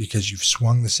because you've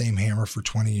swung the same hammer for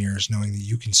 20 years, knowing that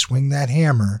you can swing that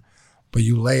hammer, but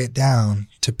you lay it down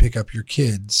to pick up your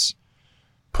kids,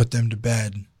 put them to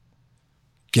bed,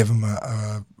 give them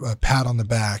a pat on the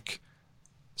back,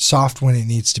 soft when it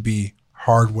needs to be,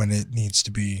 hard when it needs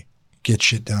to be, get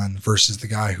shit done, versus the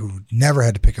guy who never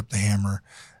had to pick up the hammer,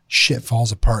 shit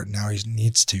falls apart now he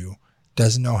needs to,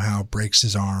 doesn't know how, breaks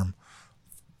his arm,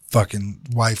 fucking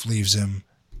wife leaves him,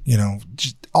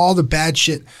 just all the bad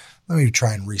shit. Let me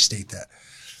try and restate that.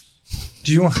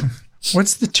 Do you want,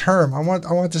 what's the term? I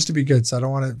want this to be good, so I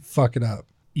don't want to fuck it up.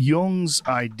 Jung's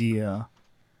idea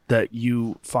that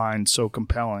you find so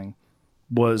compelling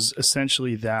was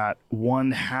essentially that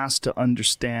one has to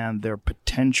understand their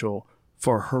potential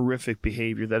for horrific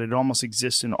behavior, that it almost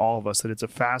exists in all of us, that it's a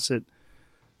facet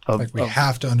of we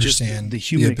have to understand the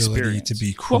human ability experience. to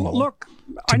be cruel. Well, look,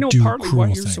 I know partly why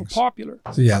you're so popular.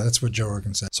 So yeah, that's what Joe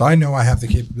Rogan said. So I know I have the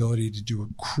capability to do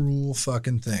cruel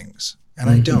fucking things,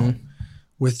 and I don't,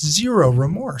 with zero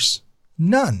remorse,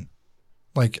 none.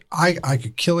 Like I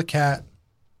could kill a cat,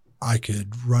 I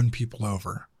could run people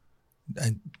over,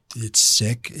 and it's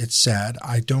sick, it's sad.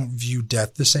 I don't view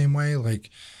death the same way. Like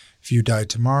if you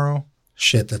died tomorrow,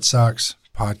 shit, that sucks.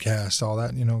 Podcast, all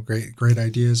that, great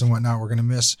ideas and whatnot we're going to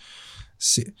miss.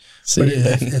 But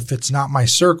if it's not my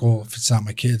circle, if it's not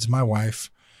my kids, my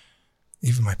wife,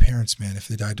 even my parents, man, if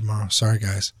they died tomorrow, sorry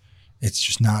guys, it's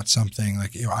just not something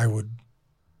like, I would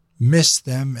miss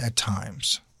them at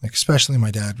times, like especially my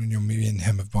dad, me and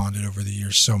him have bonded over the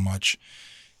years so much,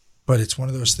 but it's one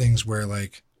of those things where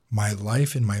like my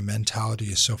life and my mentality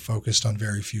is so focused on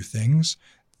very few things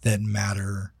that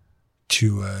matter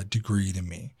to a degree to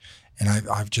me. And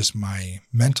I've just, my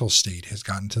mental state has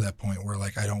gotten to that point where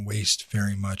like I don't waste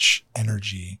very much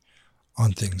energy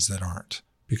on things that aren't,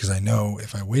 because I know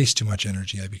if I waste too much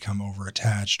energy, I become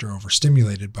over-attached or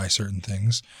overstimulated by certain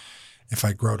things. If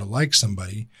I grow to like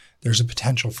somebody, there's a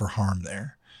potential for harm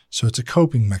there. So it's a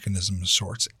coping mechanism of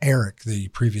sorts. Eric, the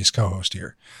previous co-host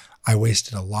here, I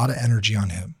wasted a lot of energy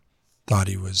on him. Thought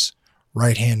he was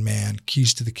right-hand man,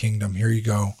 keys to the kingdom. Here you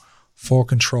go. Full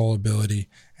control ability.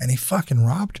 And he fucking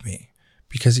robbed me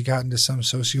because he got into some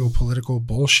socio-political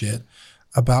bullshit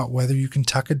about whether you can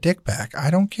tuck a dick back. I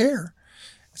don't care.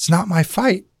 It's not my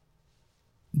fight.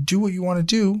 Do what you want to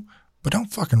do, but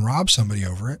don't fucking rob somebody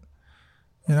over it.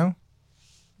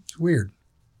 It's weird.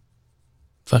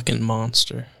 Fucking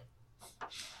monster.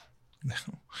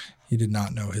 He did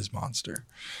not know his monster.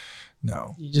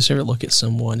 No. You just ever look at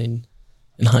someone in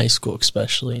high school,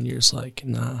 especially, and you're just like,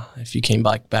 nah. If you came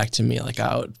back to me, like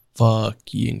I would fuck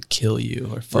you and kill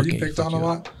you, or fucking. Were you picked on a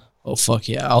lot? Oh fuck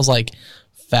yeah! I was like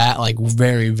fat, like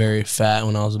very very fat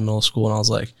when I was in middle school, and I was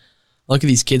like, look at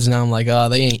these kids now. I'm like, oh,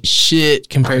 they ain't shit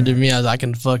compared to me. I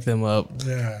can fuck them up.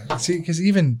 Yeah. See,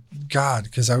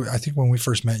 because I think when we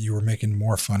first met, you were making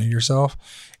more fun of yourself.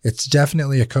 It's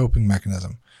definitely a coping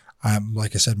mechanism.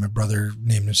 Like I said, my brother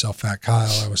named himself Fat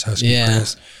Kyle. I was Husky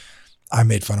Chris. I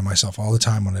made fun of myself all the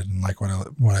time when I didn't like what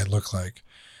I look like.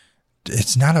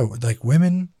 It's not like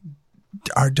women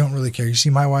don't really care. You see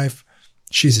my wife,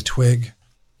 she's a twig.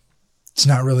 It's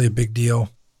not really a big deal.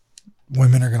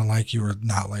 Women are going to like you or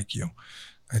not like you.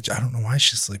 I don't know why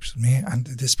she sleeps with me.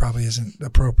 This probably isn't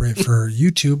appropriate for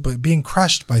YouTube, but being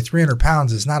crushed by 300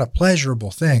 pounds is not a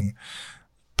pleasurable thing.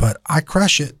 But I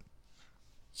crush it.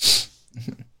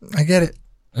 I get it.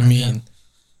 I mean,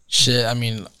 shit. I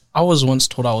mean, I was once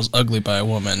told I was ugly by a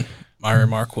woman. My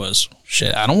remark was,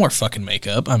 shit, I don't wear fucking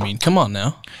makeup. I mean, come on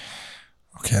now.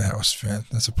 Okay, that was fair.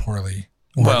 That's a poorly.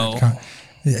 Well.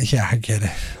 Yeah, I get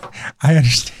it. I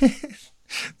understand.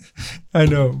 I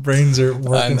know. Brains are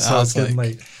working, so it's getting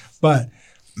late. But.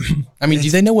 I mean, do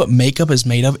they know what makeup is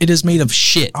made of? It is made of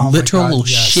shit. Literal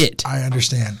shit. I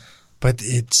understand. But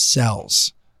it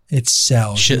sells. It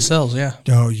sells. Shit sells, yeah.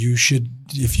 No, you should,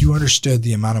 if you understood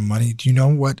the amount of money, do you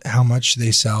know how much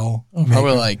they sell?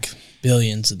 Probably like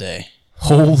billions a day.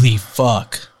 Holy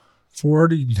fuck.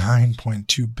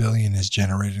 49.2 billion is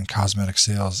generated in cosmetic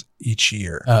sales each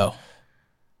year. Oh.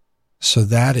 So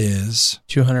that is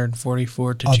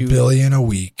 244 to $1 billion a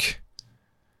week.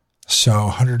 So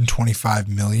 125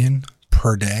 million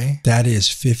per day. That is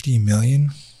 50 million.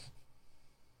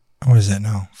 What is that?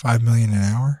 No, 5 million an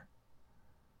hour.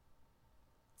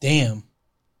 Damn,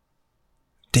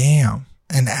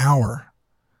 an hour.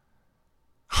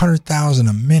 100,000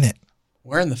 a minute.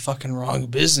 We're in the fucking wrong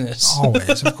business.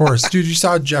 Always, of course. Dude, you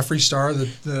saw Jeffree Star,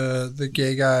 the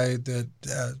gay guy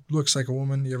that looks like a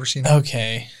woman. You ever seen him?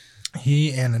 Okay.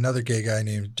 He and another gay guy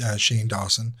named Shane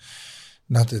Dawson.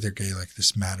 Not that they're gay, like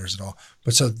this matters at all.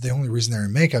 But so the only reason they're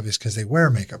in makeup is because they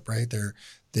wear makeup, right?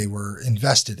 They were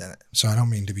invested in it. So I don't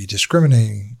mean to be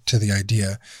discriminating to the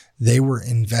idea. They were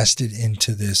invested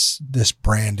into this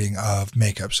branding of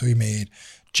makeup. So he made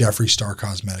Jeffree Star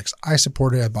Cosmetics. I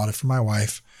supported it. I bought it for my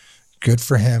wife. Good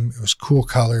for him. It was cool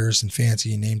colors and fancy.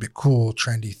 He named it cool,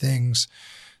 trendy things.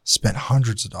 Spent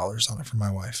hundreds of dollars on it for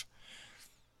my wife.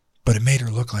 But it made her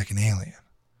look like an alien.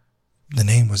 The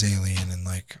name was alien and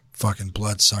like fucking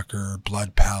bloodsucker,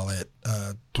 blood palette,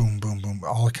 boom, boom, boom,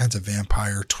 all kinds of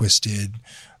vampire, twisted,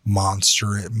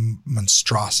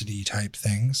 monstrosity type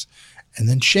things. And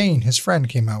then Shane, his friend,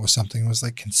 came out with something that was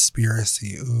like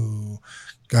conspiracy,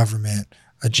 government,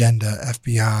 agenda,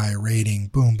 FBI, rating,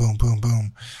 boom, boom, boom,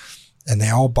 boom. And they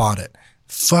all bought it.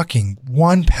 Fucking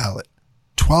one palette,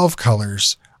 12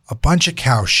 colors, a bunch of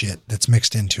cow shit that's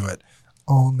mixed into it.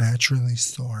 All naturally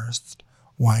sourced.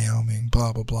 Wyoming,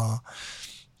 blah, blah, blah.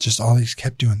 Just all these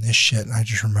kept doing this shit. And I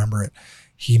just remember it.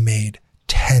 He made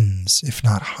tens, if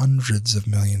not hundreds of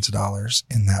millions of dollars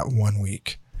in that 1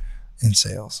 week in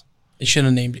sales. They should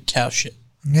have named it cow shit.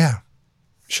 Yeah.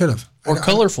 Should have. Or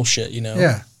colorful shit, you know?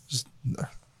 Yeah. Just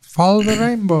follow the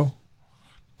rainbow.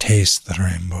 Taste the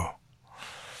rainbow.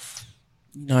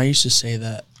 You know, I used to say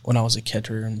that when I was a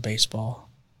catcher in baseball.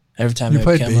 Every time you it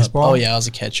played came baseball? Up, oh yeah, I was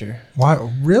a catcher. Why?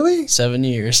 Really? 7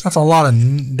 years. That's a lot of.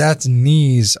 That's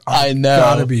knees. I know.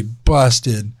 Gotta be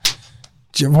busted.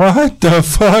 What the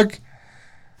fuck?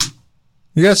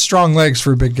 You got strong legs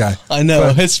for a big guy. I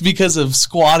know. It's because of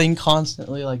squatting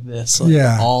constantly like this.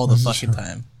 Like all the fucking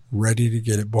time. Ready to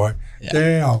get it, boy. Yeah.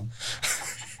 Damn.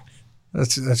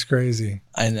 That's crazy.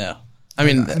 I know. I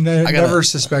mean, I never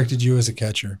suspected you as a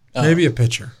catcher. Maybe a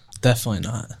pitcher. Definitely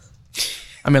not.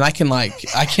 I mean, I can get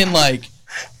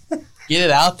it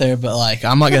out there, but like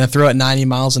I'm not gonna throw it 90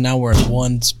 miles an hour in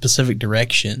one specific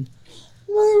direction.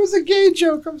 Well, it was a gay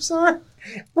joke. I'm sorry.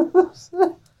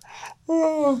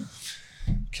 Oh.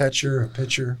 Catcher, a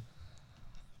pitcher.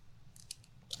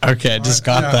 Okay, I just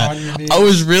got that. I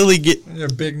was really your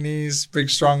big knees,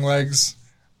 big strong legs,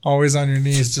 always on your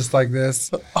knees, just like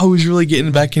this. I was really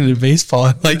getting back into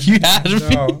baseball, like you had me.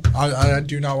 No, I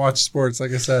do not watch sports.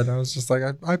 Like I said, I was just like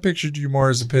I pictured you more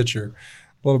as a pitcher,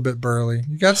 a little bit burly.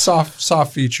 You got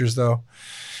soft features though.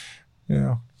 You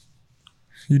know,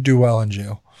 you do well in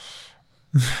jail.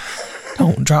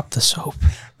 Don't drop the soap.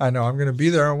 I know. I'm going to be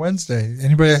there on Wednesday.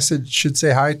 Anybody I said should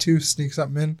say hi to, sneak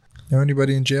something in? Know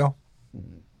anybody in jail?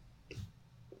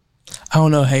 I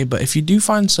don't know, hey, but if you do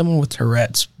find someone with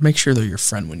Tourette's, make sure they're your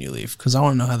friend when you leave, because I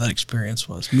want to know how that experience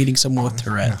was, meeting someone with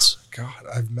Tourette's. God,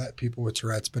 I've met people with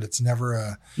Tourette's, but it's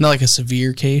never not like a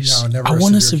severe case. No, never. I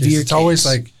want a severe case. It's always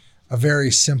like a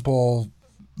very simple,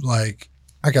 like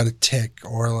I got a tick,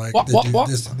 or like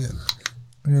this,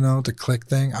 the click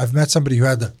thing. I've met somebody who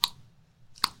had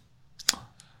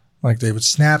like they would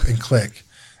snap and click.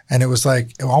 And it was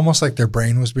like almost like their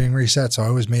brain was being reset. So I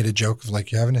always made a joke of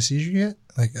like, you having a seizure yet?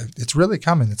 Like, it's really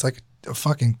coming. It's like a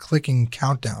fucking clicking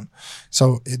countdown.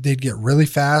 So they'd get really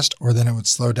fast, or then it would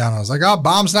slow down. I was like, oh,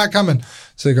 bomb's not coming.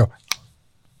 So they go.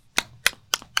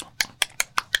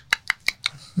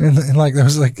 And like, there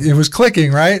was like, it was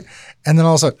clicking, right? And then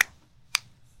all of a sudden,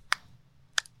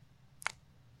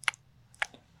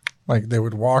 like they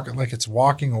would walk, like it's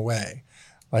walking away.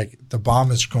 Like the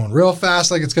bomb is going real fast,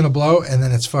 like it's going to blow, and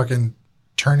then it's fucking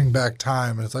turning back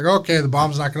time. And it's like, okay, the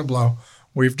bomb's not going to blow.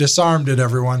 We've disarmed it,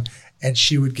 everyone. And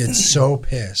she would get so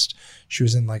pissed. She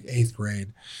was in like 8th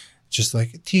grade. Just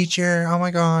like, teacher, oh my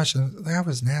gosh. And I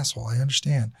was an asshole, I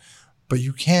understand. But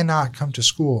you cannot come to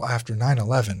school after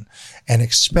 9/11 and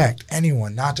expect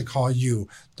anyone not to call you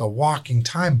the walking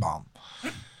time bomb.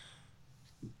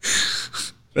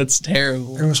 That's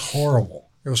terrible. It was horrible.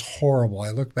 It was horrible. I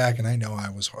look back and I know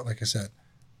I was, like I said,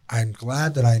 I'm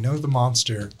glad that I know the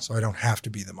monster so I don't have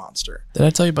to be the monster. Did I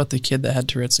tell you about the kid that had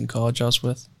Tourette's in college I was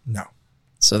with? No.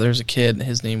 So there's a kid,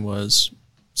 his name was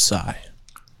Cy.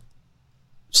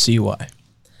 C-Y.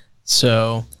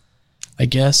 So I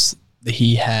guess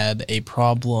he had a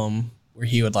problem where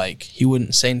he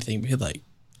wouldn't say anything, but he'd like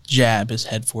jab his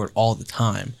head forward all the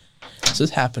time. So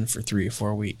this happened for 3 or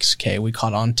 4 weeks. Okay, we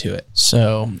caught on to it.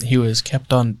 So he was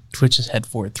kept on twitch his head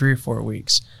for 3 or 4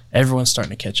 weeks. Everyone's starting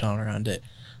to catch on around it.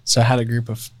 So I had a group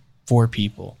of 4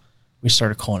 people. We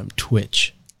started calling him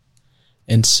Twitch.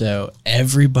 And so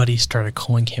everybody started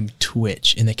calling him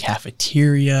Twitch in the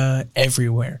cafeteria,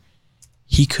 everywhere.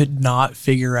 He could not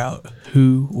figure out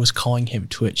who was calling him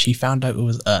Twitch. He found out it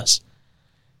was us.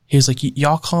 He was like,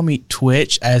 y'all call me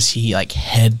Twitch, as he like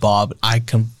head bobbed. I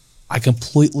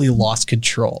completely lost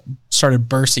control. Started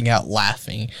bursting out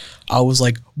laughing. I was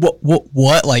like,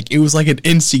 what? Like, it was like an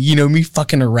instant, me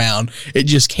fucking around. It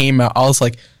just came out. I was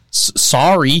like,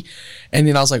 sorry. And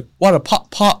then I was like, what a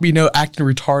pop, acting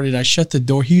retarded. I shut the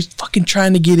door. He was fucking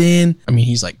trying to get in. I mean,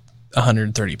 he's like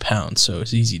 130 pounds, so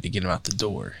it's easy to get him out the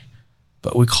door.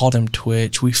 But we called him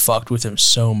Twitch. We fucked with him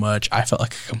so much. I felt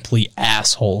like a complete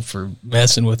asshole for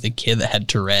messing with a kid that had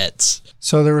Tourette's.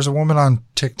 So there was a woman on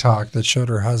TikTok that showed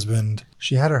her husband.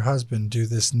 She had her husband do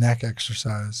this neck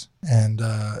exercise, and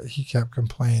he kept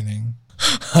complaining.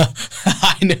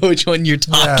 I know which one you're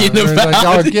talking about. Like,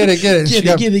 oh, get it. Get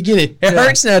it. It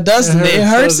hurts now, doesn't it? It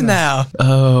hurts now.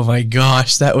 Oh my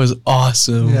gosh, that was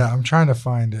awesome. Yeah, I'm trying to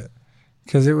find it.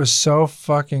 Because it was so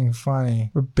fucking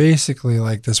funny. But basically,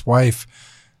 like, this wife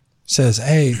says,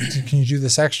 hey, can you do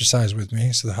this exercise with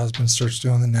me? So the husband starts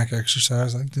doing the neck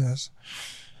exercise like this.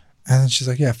 And then she's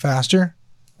like, yeah, faster,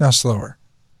 now slower.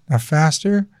 Now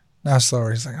faster, now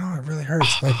slower. He's like, oh, it really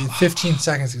hurts. Like in 15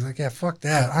 seconds, he's like, yeah, fuck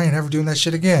that. I ain't ever doing that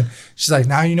shit again. She's like,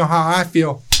 now you know how I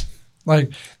feel.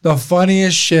 Like, the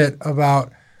funniest shit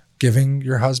about giving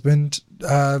your husband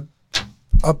a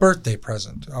birthday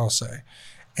present, I'll say.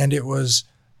 And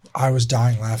I was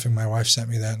dying laughing. My wife sent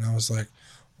me that, and I was like,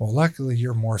 well, luckily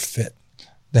you're more fit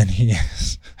than he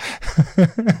is.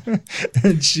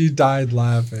 And she died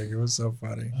laughing. It was so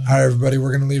funny. All right, everybody,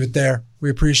 we're going to leave it there. We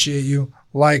appreciate you.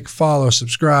 Like, follow,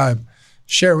 subscribe,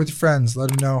 share it with your friends. Let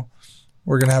them know.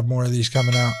 We're going to have more of these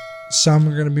coming out. Some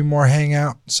are going to be more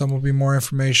hangout. Some will be more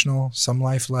informational. Some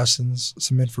life lessons.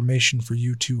 Some information for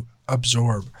you to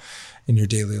absorb in your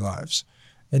daily lives.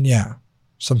 And yeah,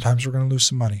 sometimes we're going to lose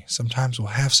some money. Sometimes we'll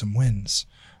have some wins.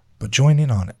 But join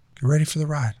in on it. Get ready for the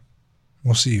ride.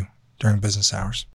 We'll see you during business hours.